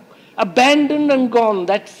have abandoned and gone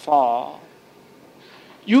that far,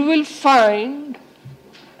 you will find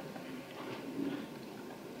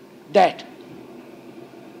that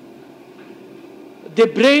the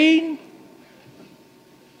brain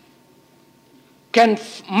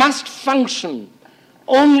must function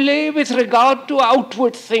only with regard to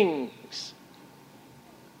outward things.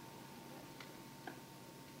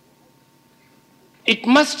 It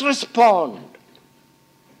must respond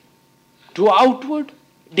to outward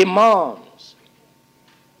demands.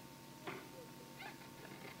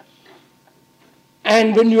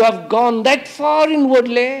 And when you have gone that far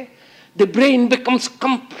inwardly, the brain becomes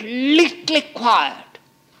completely quiet.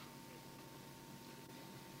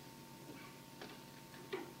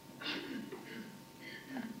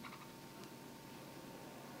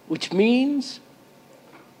 Which means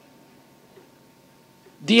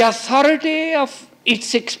the authority of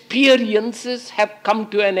its experiences have come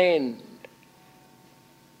to an end.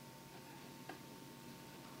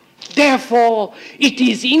 Therefore, it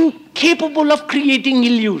is incapable of creating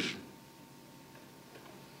illusion.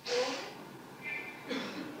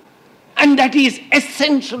 And that is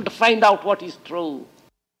essential to find out what is true.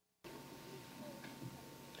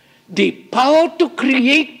 The power to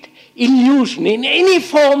create illusion in any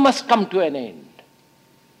form must come to an end.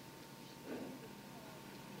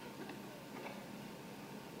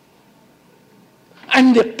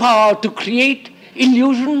 And the power to create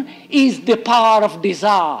illusion is the power of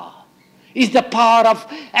desire, is the power of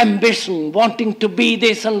ambition, wanting to be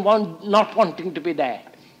this and not wanting to be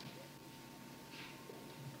that.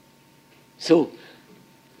 So,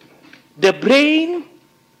 the brain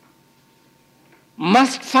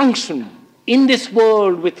must function in this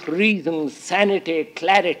world with reason, sanity,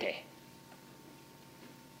 clarity.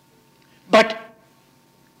 But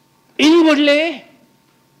inwardly,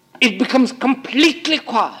 it becomes completely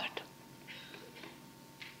quiet.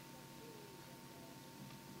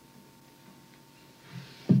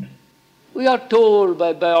 We are told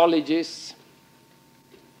by biologists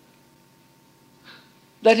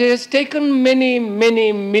that it has taken many,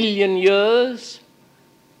 many million years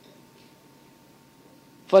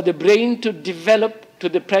for the brain to develop to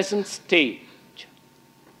the present stage.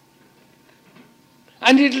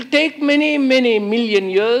 And it will take many, many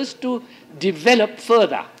million years to develop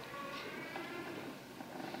further.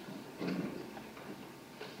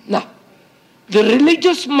 Now, the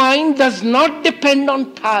religious mind does not depend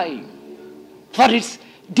on time for its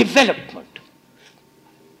development.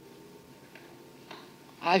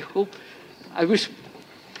 I wish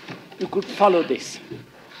you could follow this.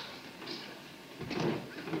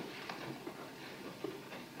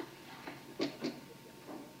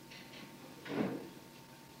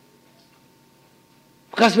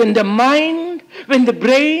 Because when the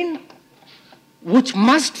brain, which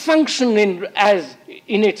must function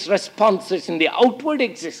in its responses in the outward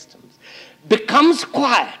existence, becomes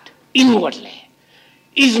quiet inwardly,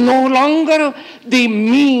 is no longer the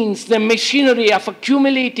means, the machinery of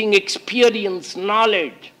accumulating experience,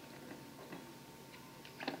 knowledge,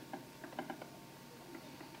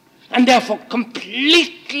 and therefore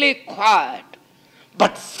completely quiet,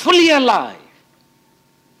 but fully alive,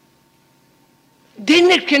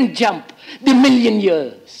 then it can jump the million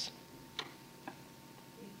years.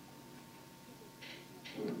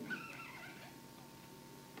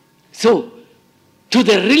 So, to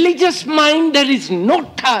the religious mind, there is no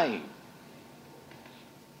time.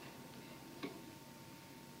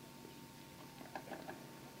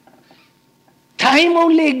 Time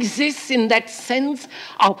only exists in that sense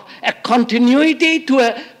of a continuity to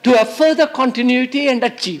a further continuity and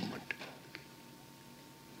achievement.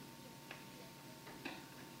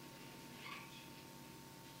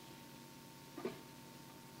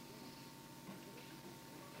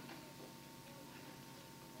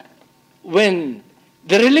 When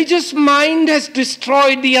the religious mind has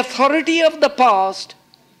destroyed the authority of the past,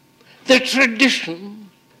 the tradition,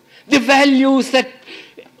 the values that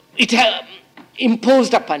it has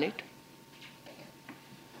imposed upon it,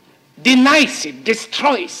 denies it,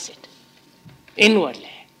 destroys it inwardly.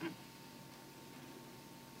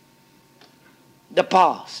 The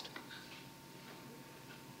past.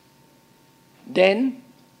 Then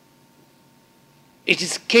it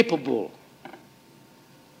is capable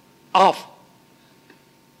of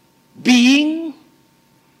being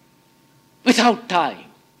without time.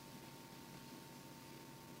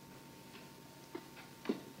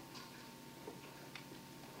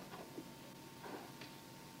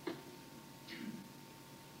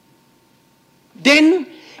 Then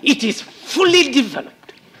it is fully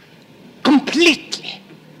developed, completely.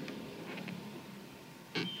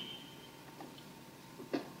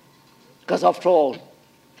 Because after all,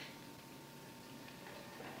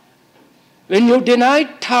 when you deny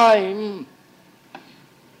time,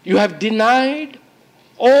 you have denied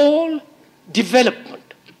all development.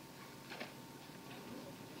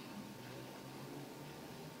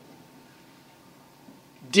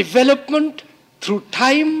 Development through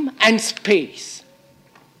time and space.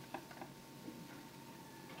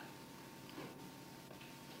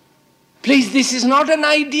 Please, this is not an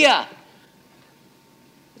idea.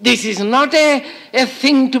 This is not a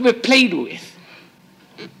thing to be played with.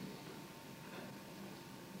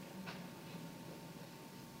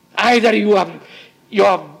 Either you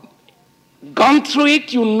have gone through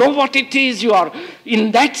it, you know what it is, you are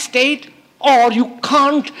in that state, or you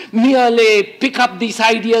can't merely pick up these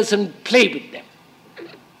ideas and play with them.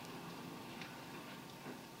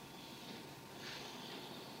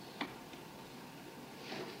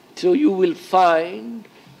 So you will find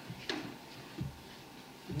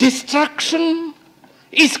destruction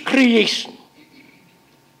is creation.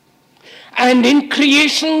 And in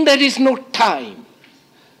creation there is no time.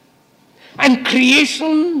 And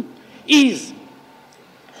creation is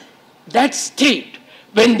that state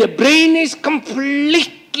when the brain is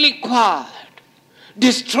completely quiet,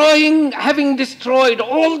 having destroyed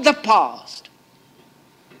all the past.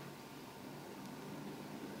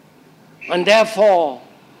 And therefore,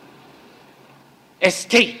 a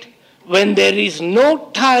state when there is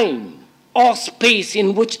no time or space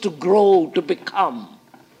in which to grow, to become,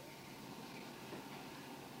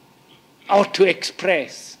 or to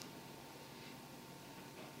express.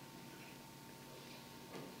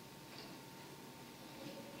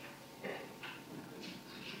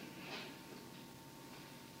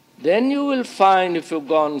 Then you will find, if you've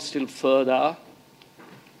gone still further,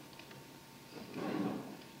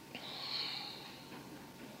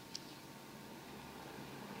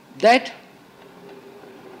 that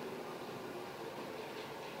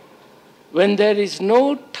when there is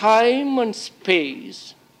no time and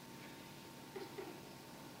space,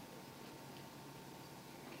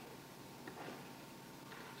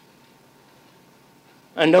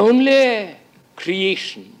 and only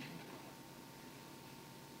creation,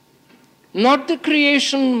 not the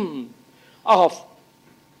creation of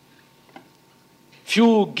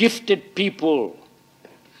few gifted people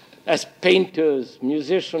as painters,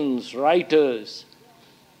 musicians, writers,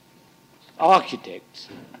 architects.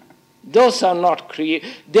 Those are not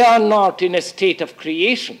they are not in a state of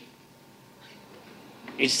creation.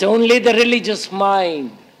 It's only the religious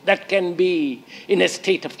mind that can be in a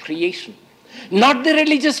state of creation. Not the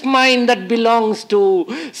religious mind that belongs to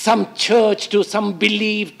some church, to some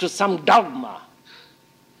belief, to some dogma.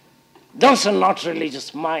 Those are not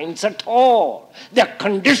religious minds at all. They're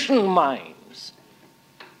conditioned minds,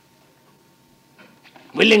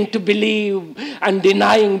 willing to believe and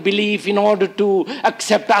denying belief in order to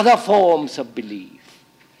accept other forms of belief.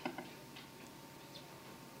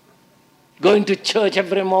 Going to church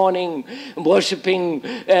every morning, worshipping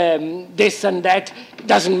this and that,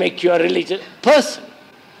 doesn't make you a religious person.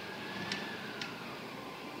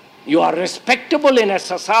 You are respectable in a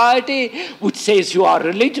society which says you are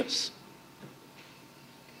religious.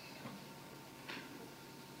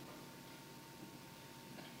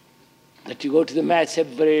 That you go to the mass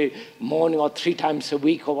every morning or 3 times a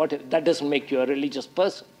week or whatever, that doesn't make you a religious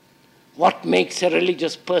person. What makes a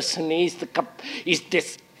religious person is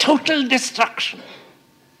this total destruction.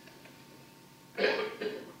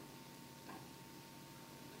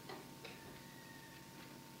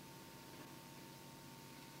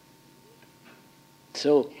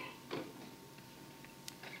 So,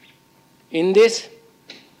 in this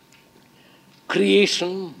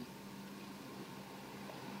creation,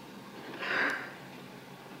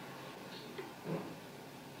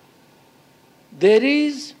 there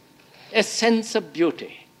is a sense of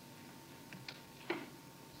beauty.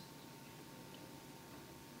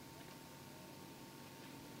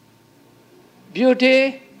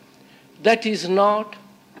 Beauty that is not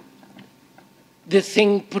the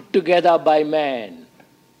thing put together by man.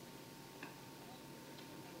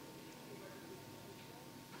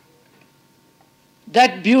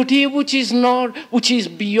 That beauty which is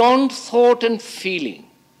beyond thought and feeling.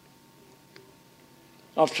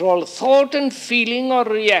 After all, thought and feeling are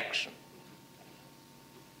reaction.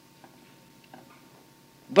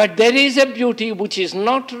 But there is a beauty which is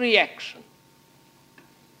not reaction,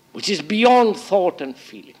 which is beyond thought and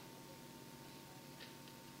feeling.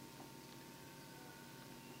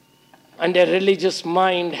 And a religious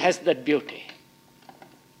mind has that beauty.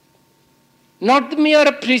 Not the mere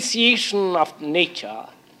appreciation of nature,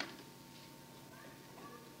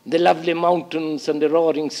 the lovely mountains and the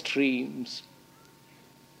roaring streams,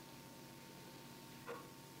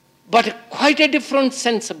 but quite a different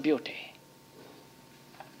sense of beauty.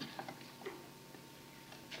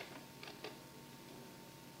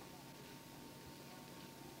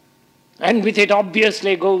 And with it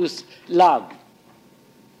obviously goes love.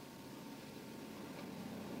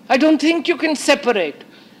 I don't think you can separate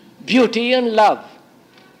beauty and love.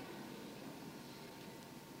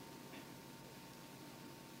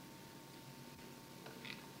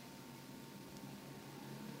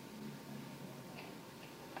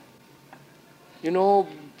 You know,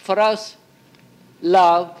 for us,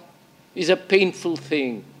 love is a painful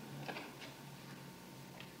thing.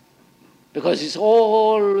 Because it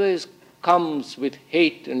always comes with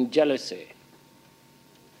hate and jealousy,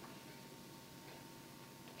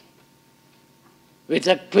 with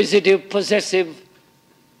acquisitive, possessive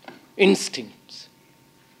instincts.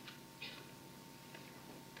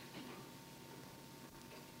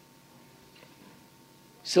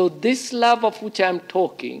 So this love of which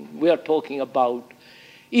we are talking about,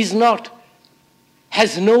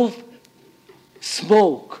 has no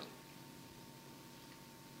smoke.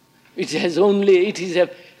 It is a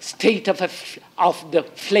state of the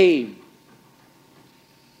flame,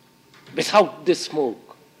 without the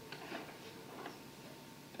smoke.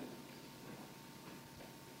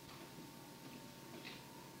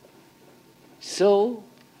 So,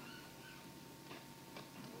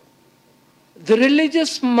 the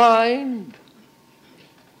religious mind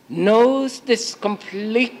knows this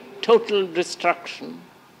complete, total destruction.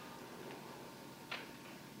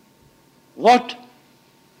 What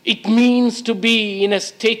it means to be in a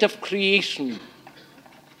state of creation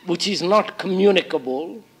which is not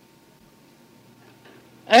communicable.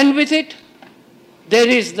 And with it, there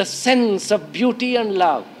is the sense of beauty and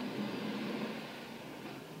love,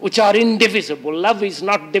 which are indivisible. Love is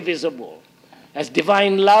not divisible as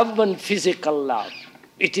divine love and physical love.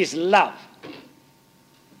 It is love.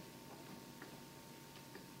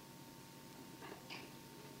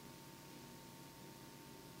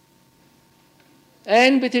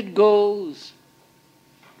 And with it goes,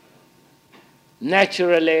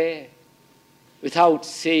 naturally, without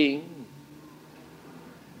saying,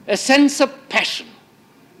 a sense of passion.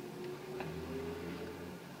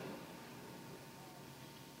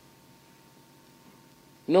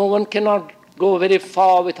 No one cannot go very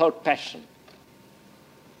far without passion.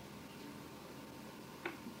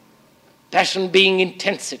 Passion being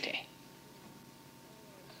intensity.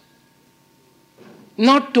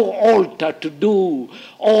 Not to alter, to do,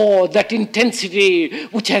 or that intensity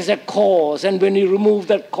which has a cause, and when you remove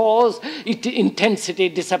that cause, intensity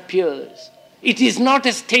disappears. It is not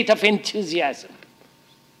a state of enthusiasm.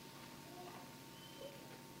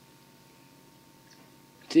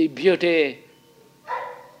 The beauty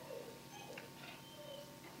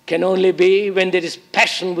can only be when there is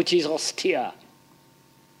passion which is austere.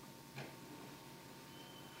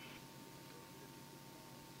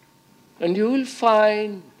 And you will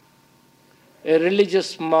find a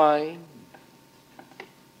religious mind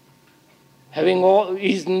having all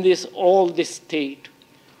this state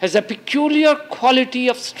has a peculiar quality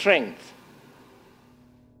of strength.